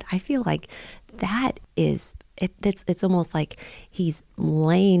God, I feel like that is, it's almost like he's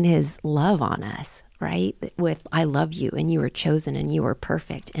laying his love on us, right? With, I love you and you are chosen and you are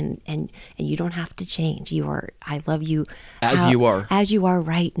perfect and you don't have to change. I love you as you are. As you are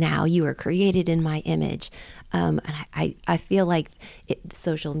right now. You are created in my image. And I feel like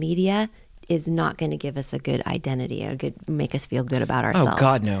social media is not going to give us a good identity, make us feel good about ourselves. Oh,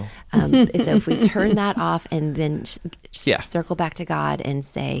 God, no. So if we turn that off and then circle back to God and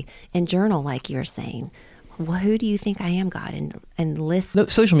say, and journal like you're saying, well, who do you think I am, God? And listen.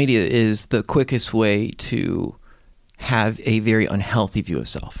 Social media is the quickest way to have a very unhealthy view of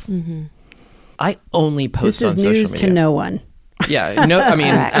self. Mm-hmm. I only post on social media. This is news to no one. Yeah, no, I mean,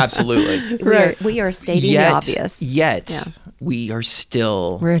 absolutely. We are stating the obvious. Yet, we are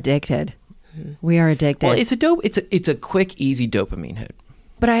still... We're addicted. We are addicted. Well, it's a quick, easy dopamine hit.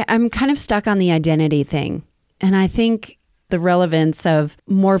 But I'm kind of stuck on the identity thing. And I think the relevance of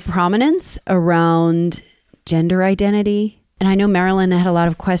more prominence around gender identity. And I know Marilyn had a lot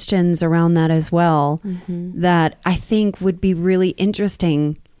of questions around that as well, that I think would be really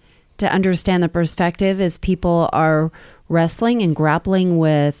interesting to understand the perspective as people are wrestling and grappling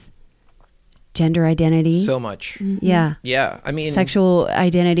with gender identity. So much. Yeah. Yeah. I mean, sexual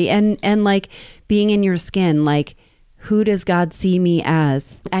identity and like being in your skin, like who does God see me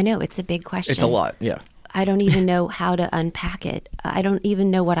as? I know it's a big question. It's a lot. Yeah. I don't even know how to unpack it. I don't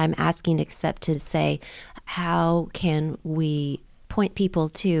even know what I'm asking except to say, how can we point people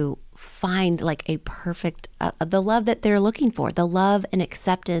to find like a perfect, the love that they're looking for, the love and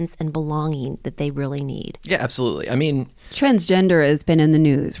acceptance and belonging that they really need. Yeah, absolutely. I mean, transgender has been in the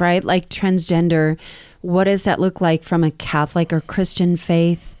news, right? Like transgender, what does that look like from a Catholic or Christian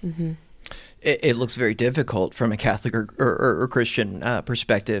faith? Mm-hmm. It looks very difficult from a Catholic or Christian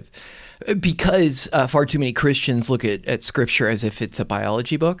perspective because far too many Christians look at Scripture as if it's a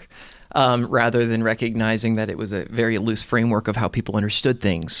biology book. Rather than recognizing that it was a very loose framework of how people understood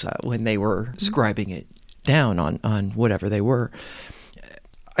things when they were scribing it down on whatever they were.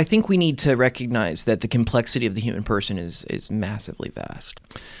 I think we need to recognize that the complexity of the human person is massively vast.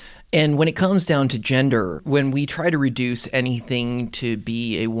 And when it comes down to gender, when we try to reduce anything to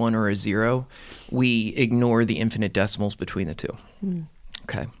be a 1 or a 0, we ignore the infinite decimals between the two.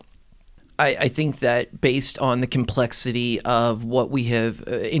 Okay. I think that based on the complexity of what we have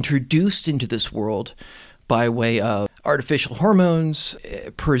introduced into this world by way of artificial hormones,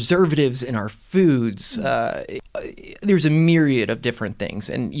 preservatives in our foods, there's a myriad of different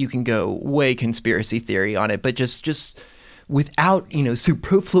things. And you can go way conspiracy theory on it, but just without,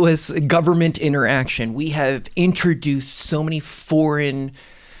 superfluous government interaction, we have introduced so many foreign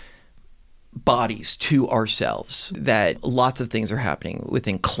bodies to ourselves that lots of things are happening.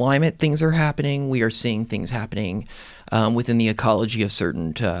 Within climate, things are happening. We are seeing things happening within the ecology of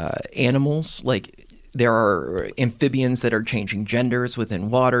certain animals. Like there are amphibians that are changing genders within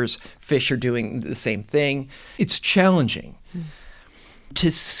waters. Fish are doing the same thing. It's challenging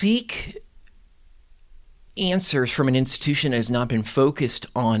to seek answers from an institution that has not been focused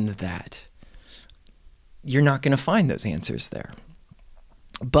on that. You're not going to find those answers there.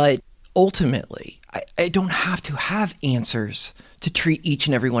 But ultimately, I don't have to have answers to treat each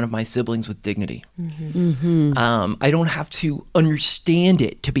and every one of my siblings with dignity. I don't have to understand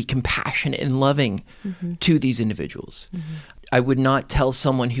it to be compassionate and loving to these individuals. I would not tell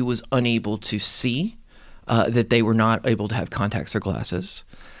someone who was unable to see that they were not able to have contacts or glasses.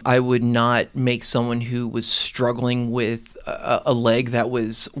 I would not make someone who was struggling with a leg that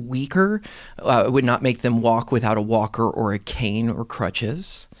was weaker, I would not make them walk without a walker or a cane or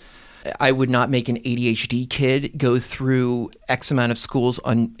crutches. I would not make an ADHD kid go through X amount of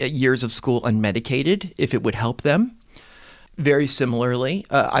years of school unmedicated if it would help them. Very similarly,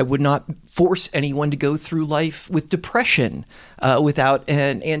 I would not force anyone to go through life with depression without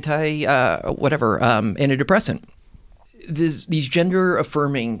an antidepressant. These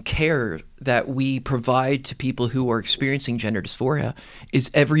gender-affirming care that we provide to people who are experiencing gender dysphoria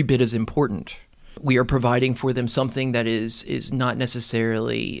is every bit as important. We are providing for them something that is not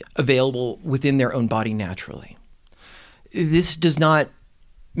necessarily available within their own body naturally. This does not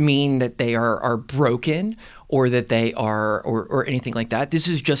mean that they are broken or that they are or anything like that. This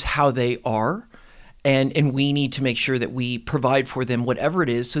is just how they are. And we need to make sure that we provide for them whatever it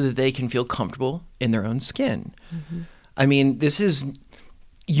is so that they can feel comfortable in their own skin. I mean, this is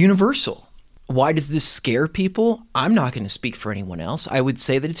universal. Why does this scare people? I'm not going to speak for anyone else. I would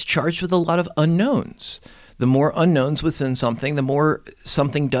say that it's charged with a lot of unknowns. The more unknowns within something, the more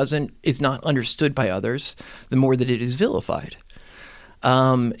something is not understood by others, the more that it is vilified.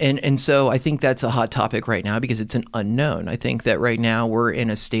 And so I think that's a hot topic right now because it's an unknown. I think that right now we're in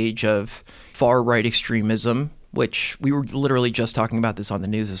a stage of far-right extremism, which we were literally just talking about this on the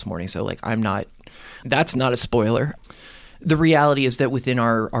news this morning. So that's not a spoiler. The reality is that within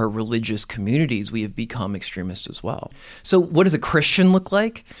our religious communities, we have become extremists as well. So what does a Christian look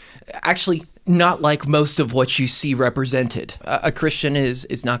like? Actually, not like most of what you see represented. A Christian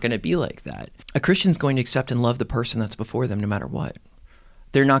is not going to be like that. A Christian is going to accept and love the person that's before them no matter what.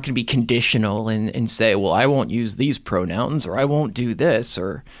 They're not going to be conditional and say, well, I won't use these pronouns or I won't do this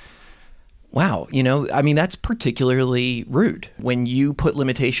or, wow, that's particularly rude when you put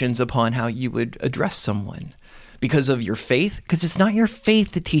limitations upon how you would address someone because of your faith, because it's not your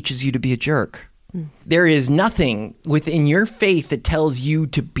faith that teaches you to be a jerk. There is nothing within your faith that tells you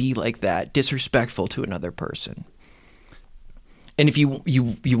to be like that, disrespectful to another person. And if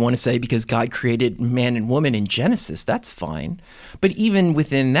you want to say because God created man and woman in Genesis, that's fine. But even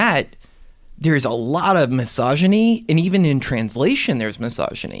within that, there's a lot of misogyny, and even in translation, there's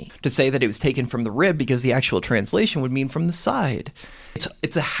misogyny. To say that it was taken from the rib because the actual translation would mean from the side.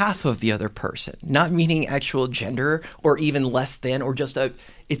 It's a half of the other person, not meaning actual gender or even less than or just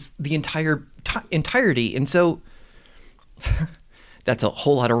it's the entirety. And so that's a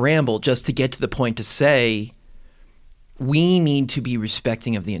whole lot of ramble just to get to the point to say we need to be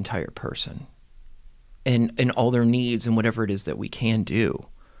respecting of the entire person and all their needs and whatever it is that we can do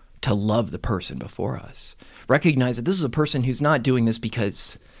to love the person before us. Recognize that this is a person who's not doing this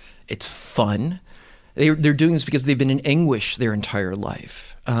because it's fun. They're doing this because they've been in anguish their entire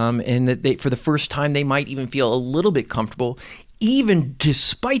life. And that for the first time, they might even feel a little bit comfortable, even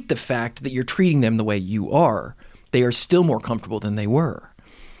despite the fact that you're treating them the way you are. They are still more comfortable than they were.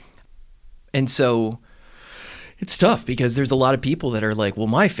 And so it's tough because there's a lot of people that are like, well,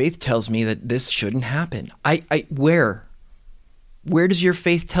 my faith tells me that this shouldn't happen. Where does your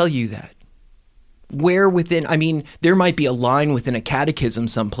faith tell you that? Where within, there might be a line within a catechism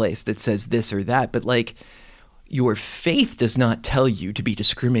someplace that says this or that, but your faith does not tell you to be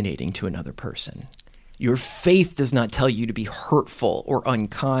discriminating to another person. Your faith does not tell you to be hurtful or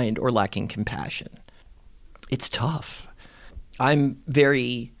unkind or lacking compassion. It's tough. I'm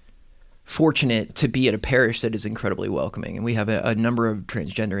very fortunate to be at a parish that is incredibly welcoming, and we have a number of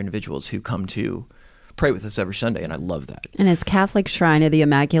transgender individuals who come to pray with us every Sunday, and I love that. And it's Catholic Shrine of the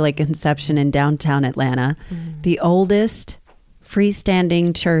Immaculate Conception in downtown Atlanta, the oldest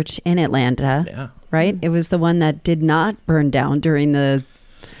freestanding church in Atlanta. Yeah. Right? It was the one that did not burn down during the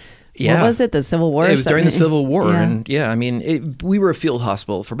what was it? The Civil War? It was during the Civil War. Yeah. And we were a field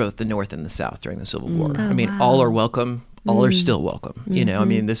hospital for both the North and the South during the Civil War. Wow. All are welcome. All are still welcome. We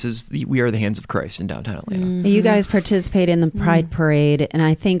are the hands of Christ in downtown Atlanta. You guys participate in the Pride Parade, and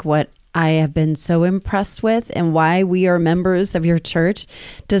I think what I have been so impressed with and why we are members of your church,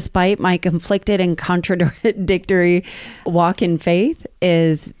 despite my conflicted and contradictory walk in faith,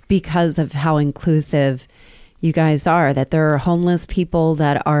 is because of how inclusive you guys are, that there are homeless people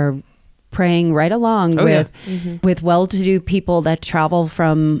that are praying right along with well-to-do people that travel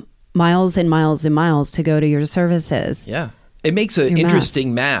from miles and miles and miles to go to your services. Yeah. It makes an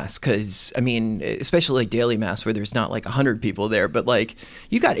interesting mass because, especially daily mass where there's not 100 people there, but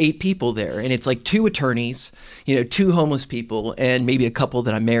you got 8 people there and it's 2 attorneys, 2 homeless people and maybe a couple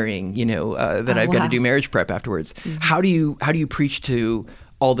that I'm marrying, that I've got to do marriage prep afterwards. How do you preach to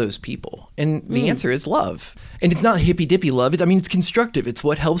all those people? And the answer is love. And it's not hippy dippy love. It's constructive. It's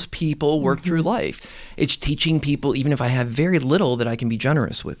what helps people work through life. It's teaching people, even if I have very little, that I can be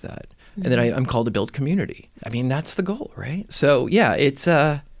generous with that. And that I'm called to build community. That's the goal, right? So yeah, it's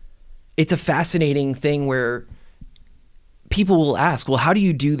a fascinating thing where people will ask, well, how do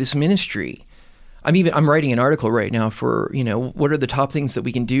you do this ministry? I'm writing an article right now for, what are the top things that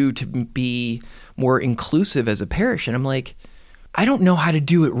we can do to be more inclusive as a parish? And I'm like, I don't know how to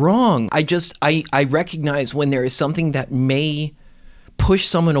do it wrong. I recognize when there is something that may push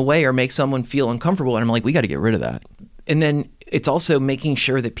someone away or make someone feel uncomfortable. And I'm like, we got to get rid of that. And then it's also making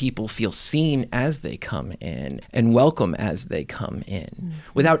sure that people feel seen as they come in and welcome as they come in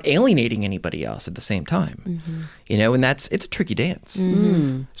without alienating anybody else at the same time. And it's a tricky dance,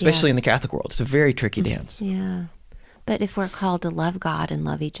 especially in the Catholic world. It's a very tricky dance. Yeah. But if we're called to love God and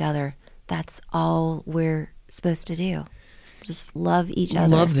love each other, that's all we're supposed to do. Just love each other.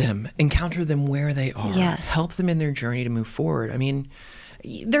 Love them. Encounter them where they are. Yes. Help them in their journey to move forward.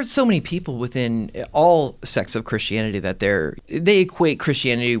 there's so many people within all sects of Christianity that they equate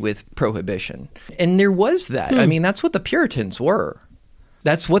Christianity with prohibition. And there was that. I mean, that's what the Puritans were.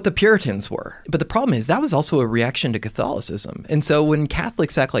 But the problem is that was also a reaction to Catholicism. And so when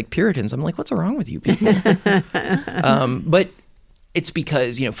Catholics act like Puritans, I'm like, what's wrong with you people? But it's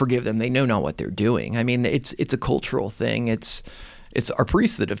because, forgive them, they know not what they're doing. I mean, it's a cultural thing. It's our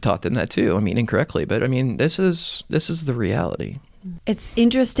priests that have taught them that too. I mean, incorrectly, but I mean, this is the reality. It's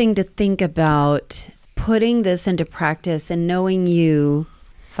interesting to think about putting this into practice and knowing you,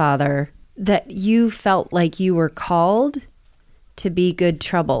 Father, that you felt like you were called to be good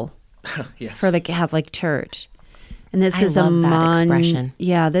trouble Yes. for the Catholic Church. And this I is love that expression.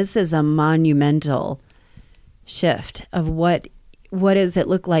 Yeah, this is a monumental shift of what does it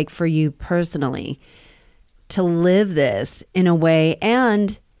look like for you personally to live this in a way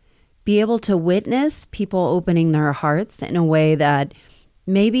and be able to witness people opening their hearts in a way that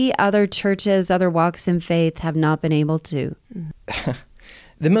maybe other churches, other walks in faith have not been able to.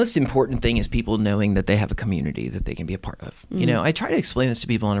 The most important thing is people knowing that they have a community that they can be a part of. I try to explain this to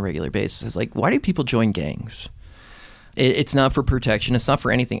people on a regular basis. It's like, why do people join gangs? It's not for protection. It's not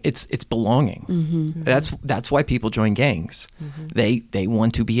for anything. It's belonging. Mm-hmm. That's why people join gangs. Mm-hmm. They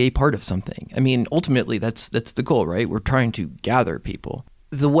want to be a part of something. I mean, ultimately, that's the goal, right? We're trying to gather people.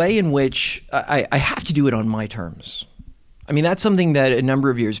 The way in which I have to do it on my terms. I mean, that's something that a number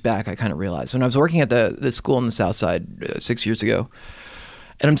of years back I kind of realized. When I was working at the school on the South Side 6 years ago,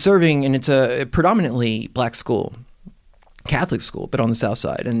 and I'm serving, and it's a predominantly black school, Catholic school, but on the South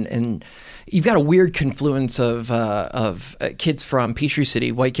Side, and you've got a weird confluence of kids from Peachtree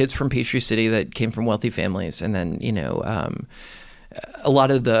City, white kids from Peachtree City that came from wealthy families, and then a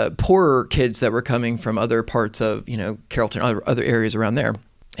lot of the poorer kids that were coming from other parts of Carrollton, other areas around there.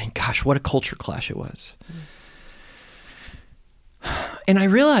 And gosh, what a culture clash it was. And I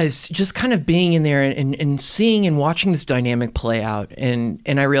realized just kind of being in there and seeing and watching this dynamic play out. And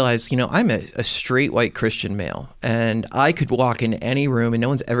I realized, I'm a straight white Christian male, and I could walk into any room and no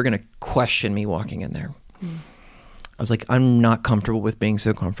one's ever going to question me walking in there. I was like, I'm not comfortable with being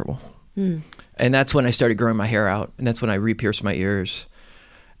so comfortable. And that's when I started growing my hair out. And that's when I re-pierced my ears.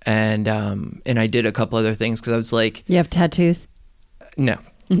 And I did a couple other things because I was like... You have tattoos? No.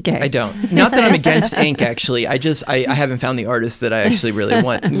 Okay. I don't. Not that I'm against ink, actually. I haven't found the artist that I actually really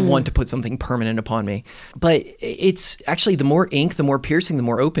want to put something permanent upon me. But it's actually the more ink, the more piercing, the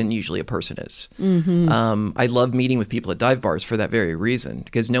more open usually a person is. Mm-hmm. I love meeting with people at dive bars for that very reason,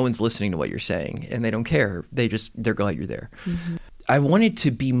 because no one's listening to what you're saying and they don't care. They're glad you're there. Mm-hmm. I wanted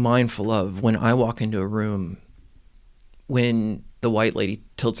to be mindful of when I walk into a room, when the white lady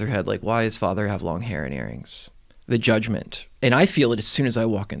tilts her head like, why does Father have long hair and earrings? The judgment. And I feel it as soon as I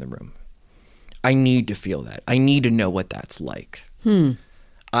walk in the room. I need to feel that. I need to know what that's like.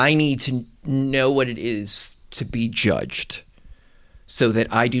 I need to know what it is to be judged so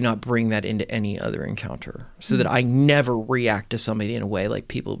that I do not bring that into any other encounter, so that I never react to somebody in a way like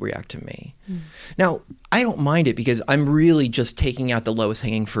people react to me. Now, I don't mind it because I'm really just taking out the lowest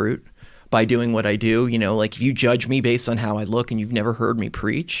hanging fruit by doing what I do. Like if you judge me based on how I look and you've never heard me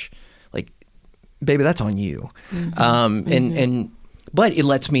preach, baby, that's on you. But it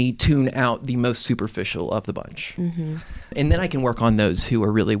lets me tune out the most superficial of the bunch. And then I can work on those who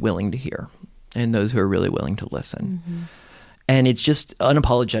are really willing to hear and those who are really willing to listen. And it's just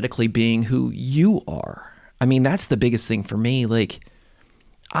unapologetically being who you are. I mean, that's the biggest thing for me. Like,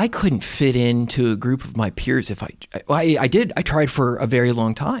 I couldn't fit into a group of my peers if I did. I tried for a very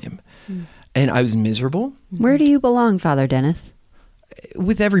long time and I was miserable. Where do you belong, Father Dennis?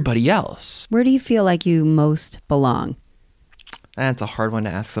 With everybody else. Where do you feel like you most belong? That's a hard one to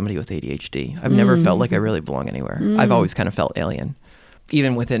ask somebody with ADHD. I've never felt like I really belong anywhere. I've always kind of felt alien,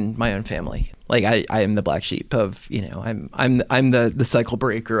 even within my own family. Like I am the black sheep of, I'm the cycle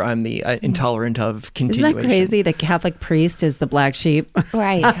breaker. I'm the intolerant of continuation. Isn't that crazy? The Catholic priest is the black sheep.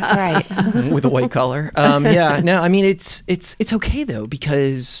 Right. With a white collar. Yeah, no, I mean, it's okay though,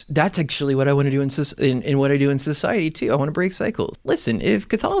 because that's actually what I want to do in what I do in society too. I want to break cycles. Listen, if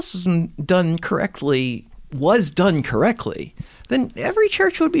Catholicism was done correctly, then every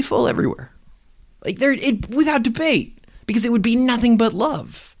church would be full everywhere. Without debate, because it would be nothing but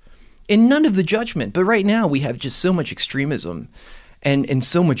love. And none of the judgment. But right now we have just so much extremism and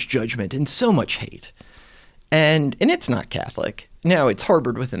so much judgment and so much hate. And it's not Catholic. Now, it's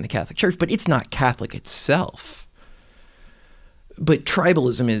harbored within the Catholic Church, but it's not Catholic itself. But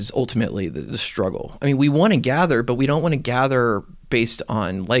tribalism is ultimately the struggle. I mean, we want to gather, but we don't want to gather based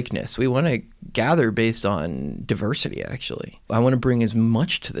on likeness. We want to gather based on diversity, actually. I want to bring as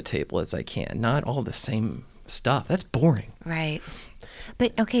much to the table as I can, not all the same stuff. That's boring. Right.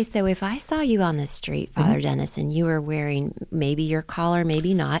 But okay, so if I saw you on the street, Father Dennis, and you were wearing maybe your collar,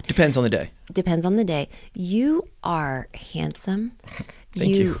 maybe not. Depends on the day. Depends on the day. You are handsome. Thank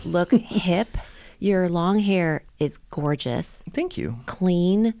you. Look hip. Your long hair is gorgeous. Thank you.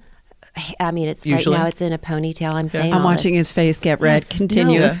 Clean. I mean, it's Usually. right now it's in a ponytail. I'm saying I'm watching his face get red.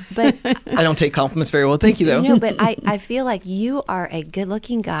 Continue. No, but I don't take compliments very well. Thank you, though. but I feel like you are a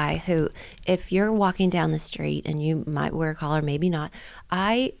good-looking guy who, if you're walking down the street and you might wear a collar, maybe not,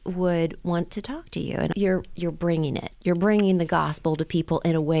 I would want to talk to you. And you're bringing it. You're bringing the gospel to people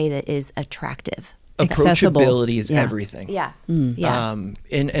in a way that is attractive. Accessible. Approachability is everything. Yeah. Yeah.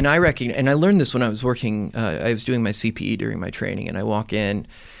 And I reckon, and I learned this when I was working, I was doing my CPE during my training, and I walk in,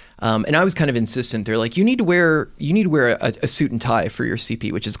 and I was kind of insistent. They're like, you need to wear a suit and tie for your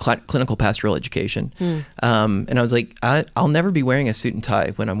CPE, which is clinical pastoral education. And I was like, I'll never be wearing a suit and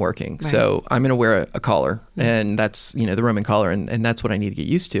tie when I'm working. Right. So I'm going to wear a collar, and that's, the Roman collar, and that's what I need to get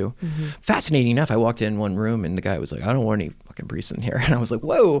used to. Fascinating enough, I walked in one room, and the guy was like, I don't want any fucking priests in here. And I was like,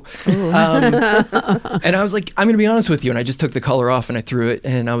 whoa. And I was like, I'm going to be honest with you. And I just took the collar off and I threw it.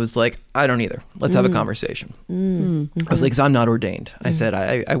 And I was like, I don't either. Let's have a conversation. I was like, because I'm not ordained. I said,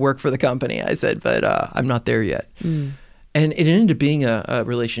 I work for the company. I said, but I'm not there yet. And it ended up being a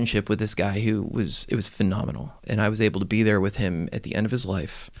relationship with this guy it was phenomenal. And I was able to be there with him at the end of his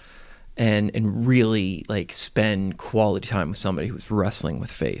life and really like spend quality time with somebody who was wrestling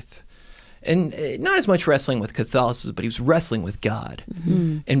with faith. And not as much wrestling with Catholicism, but he was wrestling with God.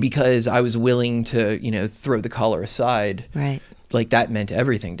 And because I was willing to, throw the collar aside, Right. like that meant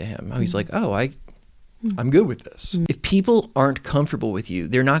everything to him. He's like, oh, I'm good with this. If people aren't comfortable with you,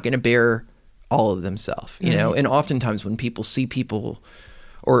 they're not going to bear all of themselves, know? And oftentimes when people see people,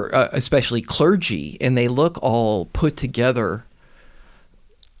 or especially clergy, and they look all put together,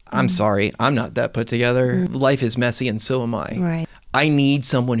 I'm sorry, I'm not that put together. Life is messy and so am I. Right. I need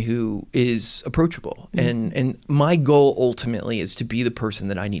someone who is approachable. And my goal ultimately is to be the person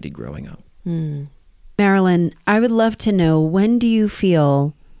that I needed growing up. Marilyn, I would love to know, when do you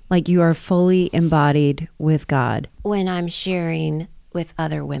feel like you are fully embodied with God? When I'm sharing with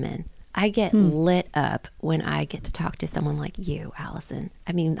other women. I get lit up when I get to talk to someone like you, Allison.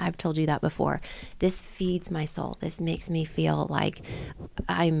 I mean, I've told you that before. This feeds my soul. This makes me feel like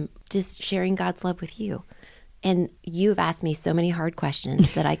I'm just sharing God's love with you. And you've asked me so many hard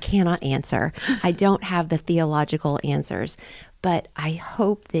questions that I cannot answer. I don't have the theological answers, but I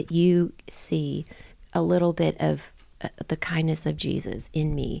hope that you see a little bit of the kindness of Jesus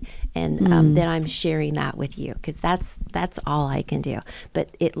in me, and that I'm sharing that with you, because that's all I can do.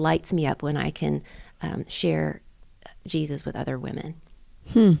 But it lights me up when I can share Jesus with other women.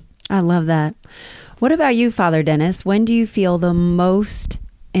 I love that. What about you, Father Dennis? When do you feel the most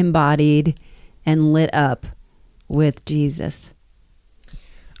embodied and lit up with Jesus?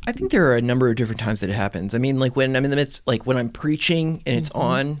 I think there are a number of different times that it happens. I mean, like when I'm in the midst, like when I'm preaching and it's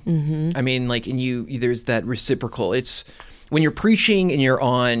on, I mean, like, and there's that reciprocal. It's when you're preaching and you're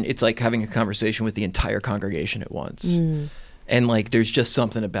on, it's like having a conversation with the entire congregation at once. And like, there's just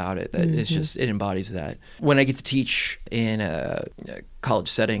something about it that it's just, it embodies that. When I get to teach in a college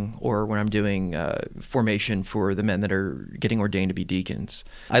setting, or when I'm doing formation for the men that are getting ordained to be deacons,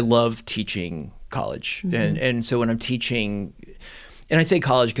 I love teaching college. And so when I'm teaching, and I say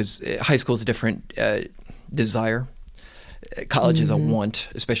college because high school is a different desire. College is a want,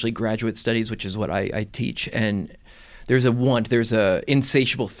 especially graduate studies, which is what I teach. And there's a want, there's a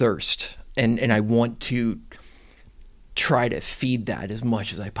insatiable thirst. And I want to try to feed that as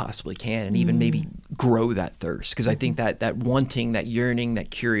much as I possibly can, and even maybe grow that thirst. Because I think that wanting, that yearning,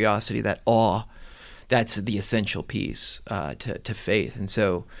 that curiosity, that awe, that's the essential piece to faith. And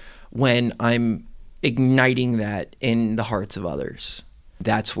so when I'm igniting that in the hearts of others,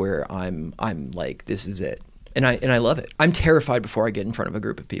 that's where I'm like, this is it. And I love it. I'm terrified before I get in front of a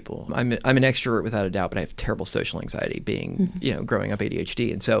group of people. I'm an extrovert without a doubt, but I have terrible social anxiety, being growing up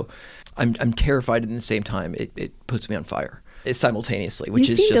ADHD, and so I'm terrified. At the same time, it puts me on fire. It's simultaneously, which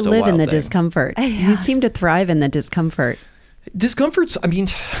is just a wild thing. You seem to live in the discomfort. You seem to thrive in the discomfort. Discomfort's, I mean,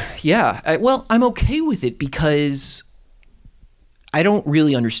 yeah. Well, I'm okay with it because I don't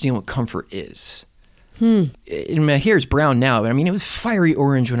really understand what comfort is. And my hair is brown now, but I mean, it was fiery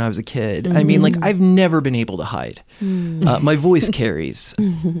orange when I was a kid. I mean, like, I've never been able to hide. My voice carries,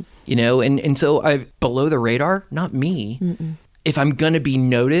 and so I've below the radar, not me. If I'm going to be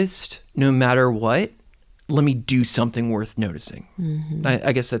noticed, no matter what, let me do something worth noticing.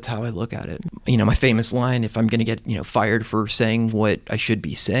 I guess that's how I look at it. My famous line, if I'm going to get, fired for saying what I should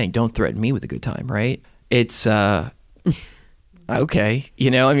be saying, don't threaten me with a good time, right? It's, okay.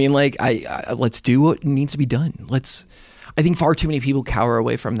 I mean, like, I let's do what needs to be done. I think far too many people cower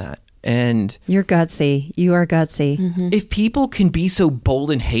away from that. And you're gutsy. You are gutsy. if people can be so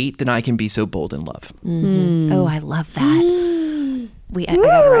bold in hate, then I can be so bold in love. Oh, I love that. I got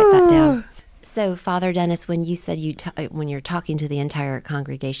to write that down. So, Father Dennis, when you said when you're talking to the entire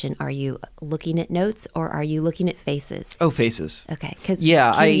congregation, are you looking at notes or are you looking at faces? Oh, faces. Okay, because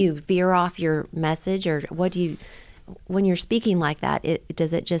Yeah, can you veer off your message, or what do you, when you're speaking like that,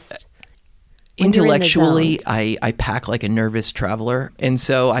 does it just... Intellectually, I pack like a nervous traveler. And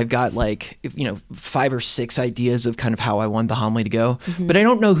so I've got 5 or 6 ideas of kind of how I want the homily to go. But I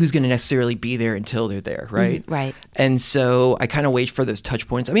don't know who's going to necessarily be there until they're there, right? Right. And so I kind of wait for those touch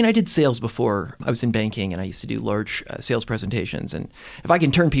points. I mean, I did sales before. I was in banking and I used to do large sales presentations. And if I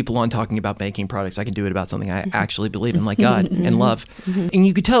can turn people on talking about banking products, I can do it about something I actually believe in, like God and love. And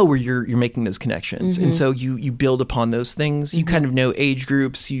you could tell where you're making those connections. And so you build upon those things. You kind of know age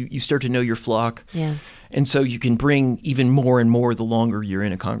groups. You start to know your flock. Yeah. And so you can bring even more and more the longer you're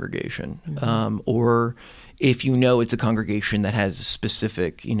in a congregation. Or if you know it's a congregation that has a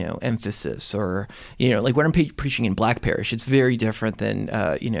specific, emphasis, or, like when I'm preaching in Black Parish, it's very different than,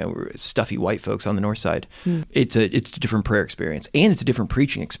 stuffy white folks on the north side. It's a different prayer experience, and it's a different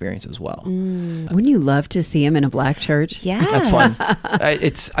preaching experience as well. Wouldn't you love to see him in a Black church? Yeah. That's fun.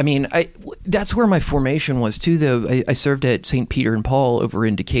 That's where my formation was too, though. I served at St. Peter and Paul over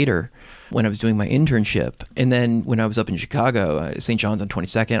in Decatur when I was doing my internship. And then when I was up in Chicago, St. John's on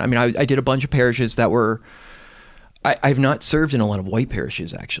 22nd, I did a bunch of parishes that were, I've not served in a lot of white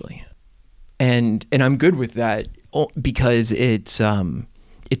parishes actually. And I'm good with that because it's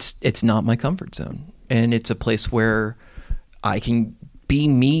not my comfort zone. And it's a place where I can be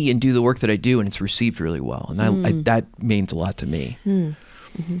me and do the work that I do, and it's received really well. And that means a lot to me.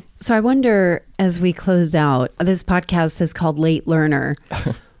 So I wonder, as we close out, this podcast is called Late Learner.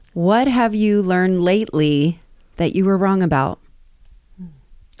 What have you learned lately that you were wrong about?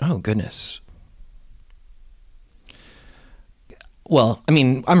 Oh, goodness. Well,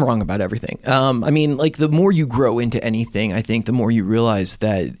 I'm wrong about everything. The more you grow into anything, I think the more you realize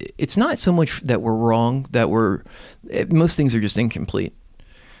that it's not so much that we're wrong, most things are just incomplete.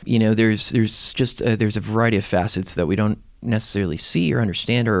 There's a variety of facets that we don't necessarily see or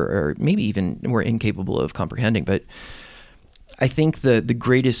understand, or maybe even we're incapable of comprehending. But I think the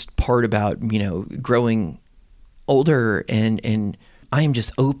greatest part about, growing older and I am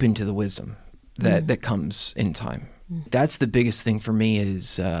just open to the wisdom that comes in time. That's the biggest thing for me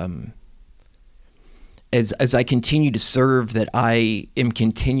is as I continue to serve, that I am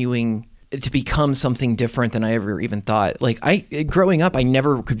continuing to become something different than I ever even thought. Growing up, I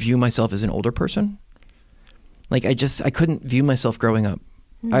never could view myself as an older person. I couldn't view myself growing up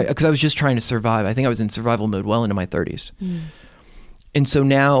because I was just trying to survive. I think I was in survival mode well into my 30s. And so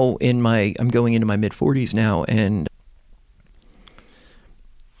now I'm going into my mid 40s now, and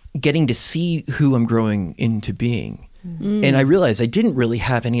getting to see who I'm growing into being. And I realized I didn't really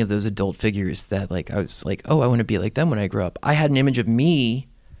have any of those adult figures that I was like, oh, I want to be like them when I grow up. I had an image of me,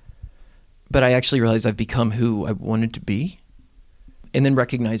 but I actually realized I've become who I wanted to be. And then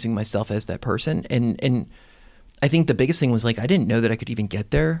recognizing myself as that person. And I think the biggest thing was I didn't know that I could even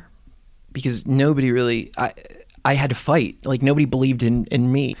get there, because nobody really, I had to fight. Nobody believed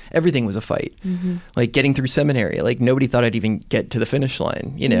in me. Everything was a fight. Getting through seminary, nobody thought I'd even get to the finish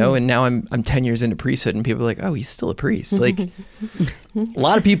line, and now I'm 10 years into priesthood, and people are like, oh, he's still a priest. A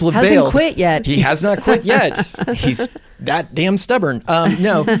lot of people have bailed. Hasn't quit yet. He has not quit yet. He's that damn stubborn.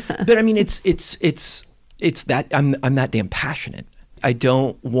 No, but it's that I'm that damn passionate. I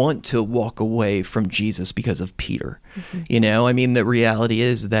don't want to walk away from Jesus because of Peter. The reality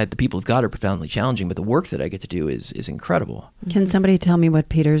is that the people of God are profoundly challenging, but the work that I get to do is incredible. Can somebody tell me what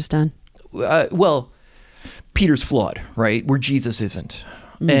Peter's done? Well, Peter's flawed, right? Where Jesus isn't.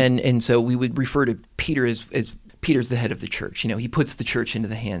 And so we would refer to Peter as Peter's the head of the church. He puts the church into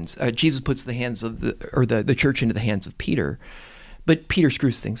the hands. Jesus puts the hands of the church into the hands of Peter, but Peter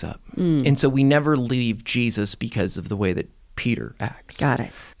screws things up. And so we never leave Jesus because of the way that Peter acts. Got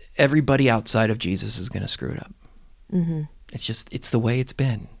it. Everybody outside of Jesus is going to screw it up. It's the way it's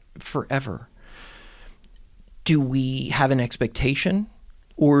been forever. Do we have an expectation,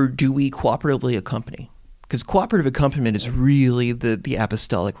 or do we cooperatively accompany? Because cooperative accompaniment is really the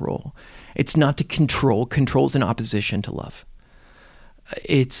apostolic role. It's not to control. Control is in opposition to love.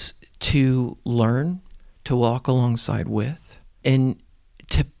 It's to learn, to walk alongside with, and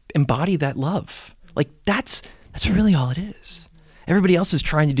to embody that love. That's really all it is. Everybody else is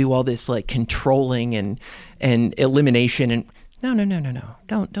trying to do all this controlling and elimination, and no.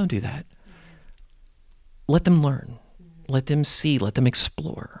 Don't do that. Let them learn. Let them see, let them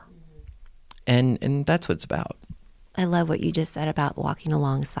explore. And that's what it's about. I love what you just said about walking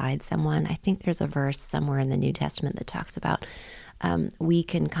alongside someone. I think there's a verse somewhere in the New Testament that talks about we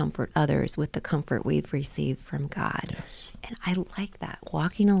can comfort others with the comfort we've received from God. Yes. And I like that,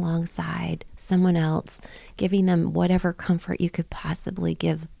 walking alongside someone else, giving them whatever comfort you could possibly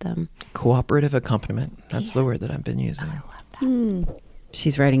give them. Cooperative accompaniment. That's the word that I've been using. I love that.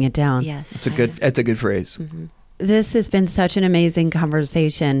 She's writing it down. Yes. It's a good phrase. Mm-hmm. This has been such an amazing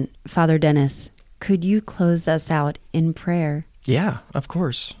conversation. Father Dennis, could you close us out in prayer? Yeah, of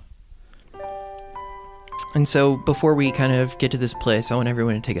course. And so before we kind of get to this place, I want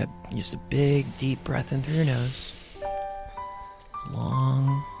everyone to take just a big, deep breath in through your nose.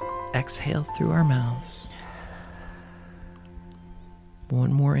 Long exhale through our mouths.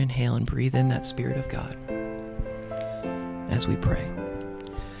 One more inhale and breathe in that Spirit of God as we pray.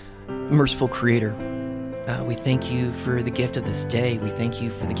 Merciful Creator, we thank you for the gift of this day. We thank you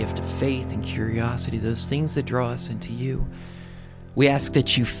for the gift of faith and curiosity, those things that draw us into you. We ask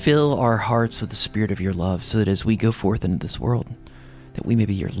that you fill our hearts with the spirit of your love so that as we go forth into this world, that we may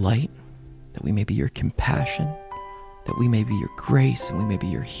be your light, that we may be your compassion, that we may be your grace, and we may be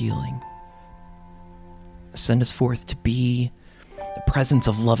your healing. Send us forth to be the presence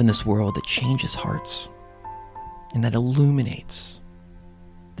of love in this world that changes hearts and that illuminates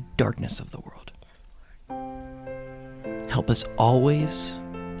the darkness of the world. Help us always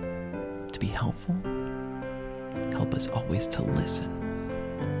to be helpful. Help us always to listen,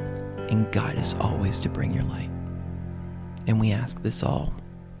 and guide us always to bring your light. And we ask this all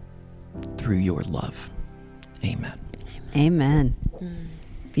through your love. Amen. Amen.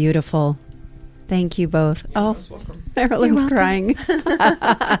 Beautiful. Thank you both. Oh, Marilyn's crying.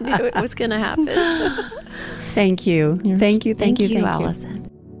 I knew it was going to happen. Thank you. Thank you. Thank you, Allison.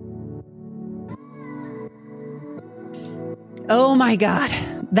 Oh my God,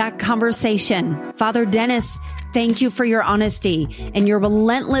 that conversation. Father Dennis, thank you for your honesty and your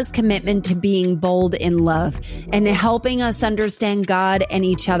relentless commitment to being bold in love and helping us understand God and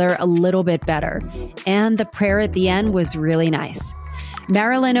each other a little bit better. And the prayer at the end was really nice.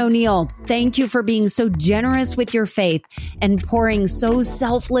 Marilyn O'Neill, thank you for being so generous with your faith and pouring so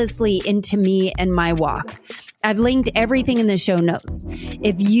selflessly into me and my walk. I've linked everything in the show notes.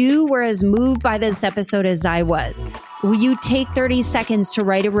 If you were as moved by this episode as I was, will you take 30 seconds to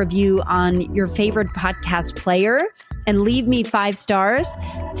write a review on your favorite podcast player and leave me 5 stars?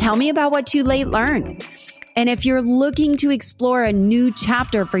 Tell me about what you learned. And if you're looking to explore a new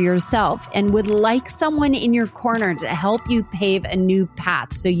chapter for yourself and would like someone in your corner to help you pave a new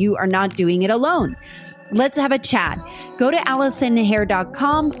path so you are not doing it alone, let's have a chat. Go to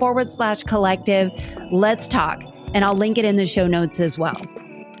AllisonHare.com/collective. Let's talk. And I'll link it in the show notes as well.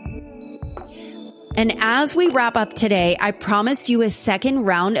 And as we wrap up today, I promised you a second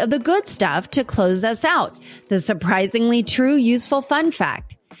round of the good stuff to close us out. The surprisingly true, useful fun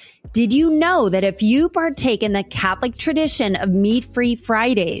fact. Did you know that if you partake in the Catholic tradition of meat-free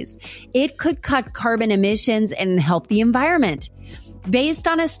Fridays, it could cut carbon emissions and help the environment? Based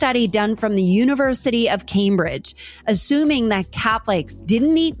on a study done from the University of Cambridge, assuming that Catholics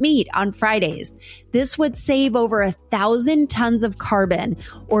didn't eat meat on Fridays, this would save over 1,000 tons of carbon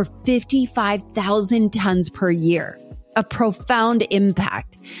or 55,000 tons per year. A profound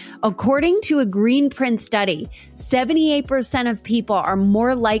impact. According to a Greenprint study, 78% of people are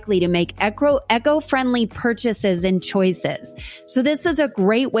more likely to make eco-friendly purchases and choices. So this is a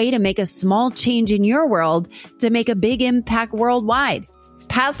great way to make a small change in your world to make a big impact worldwide.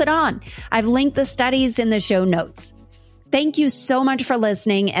 Pass it on. I've linked the studies in the show notes. Thank you so much for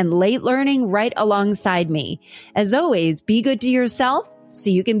listening and late learning right alongside me. As always, be good to yourself so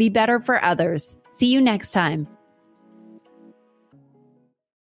you can be better for others. See you next time.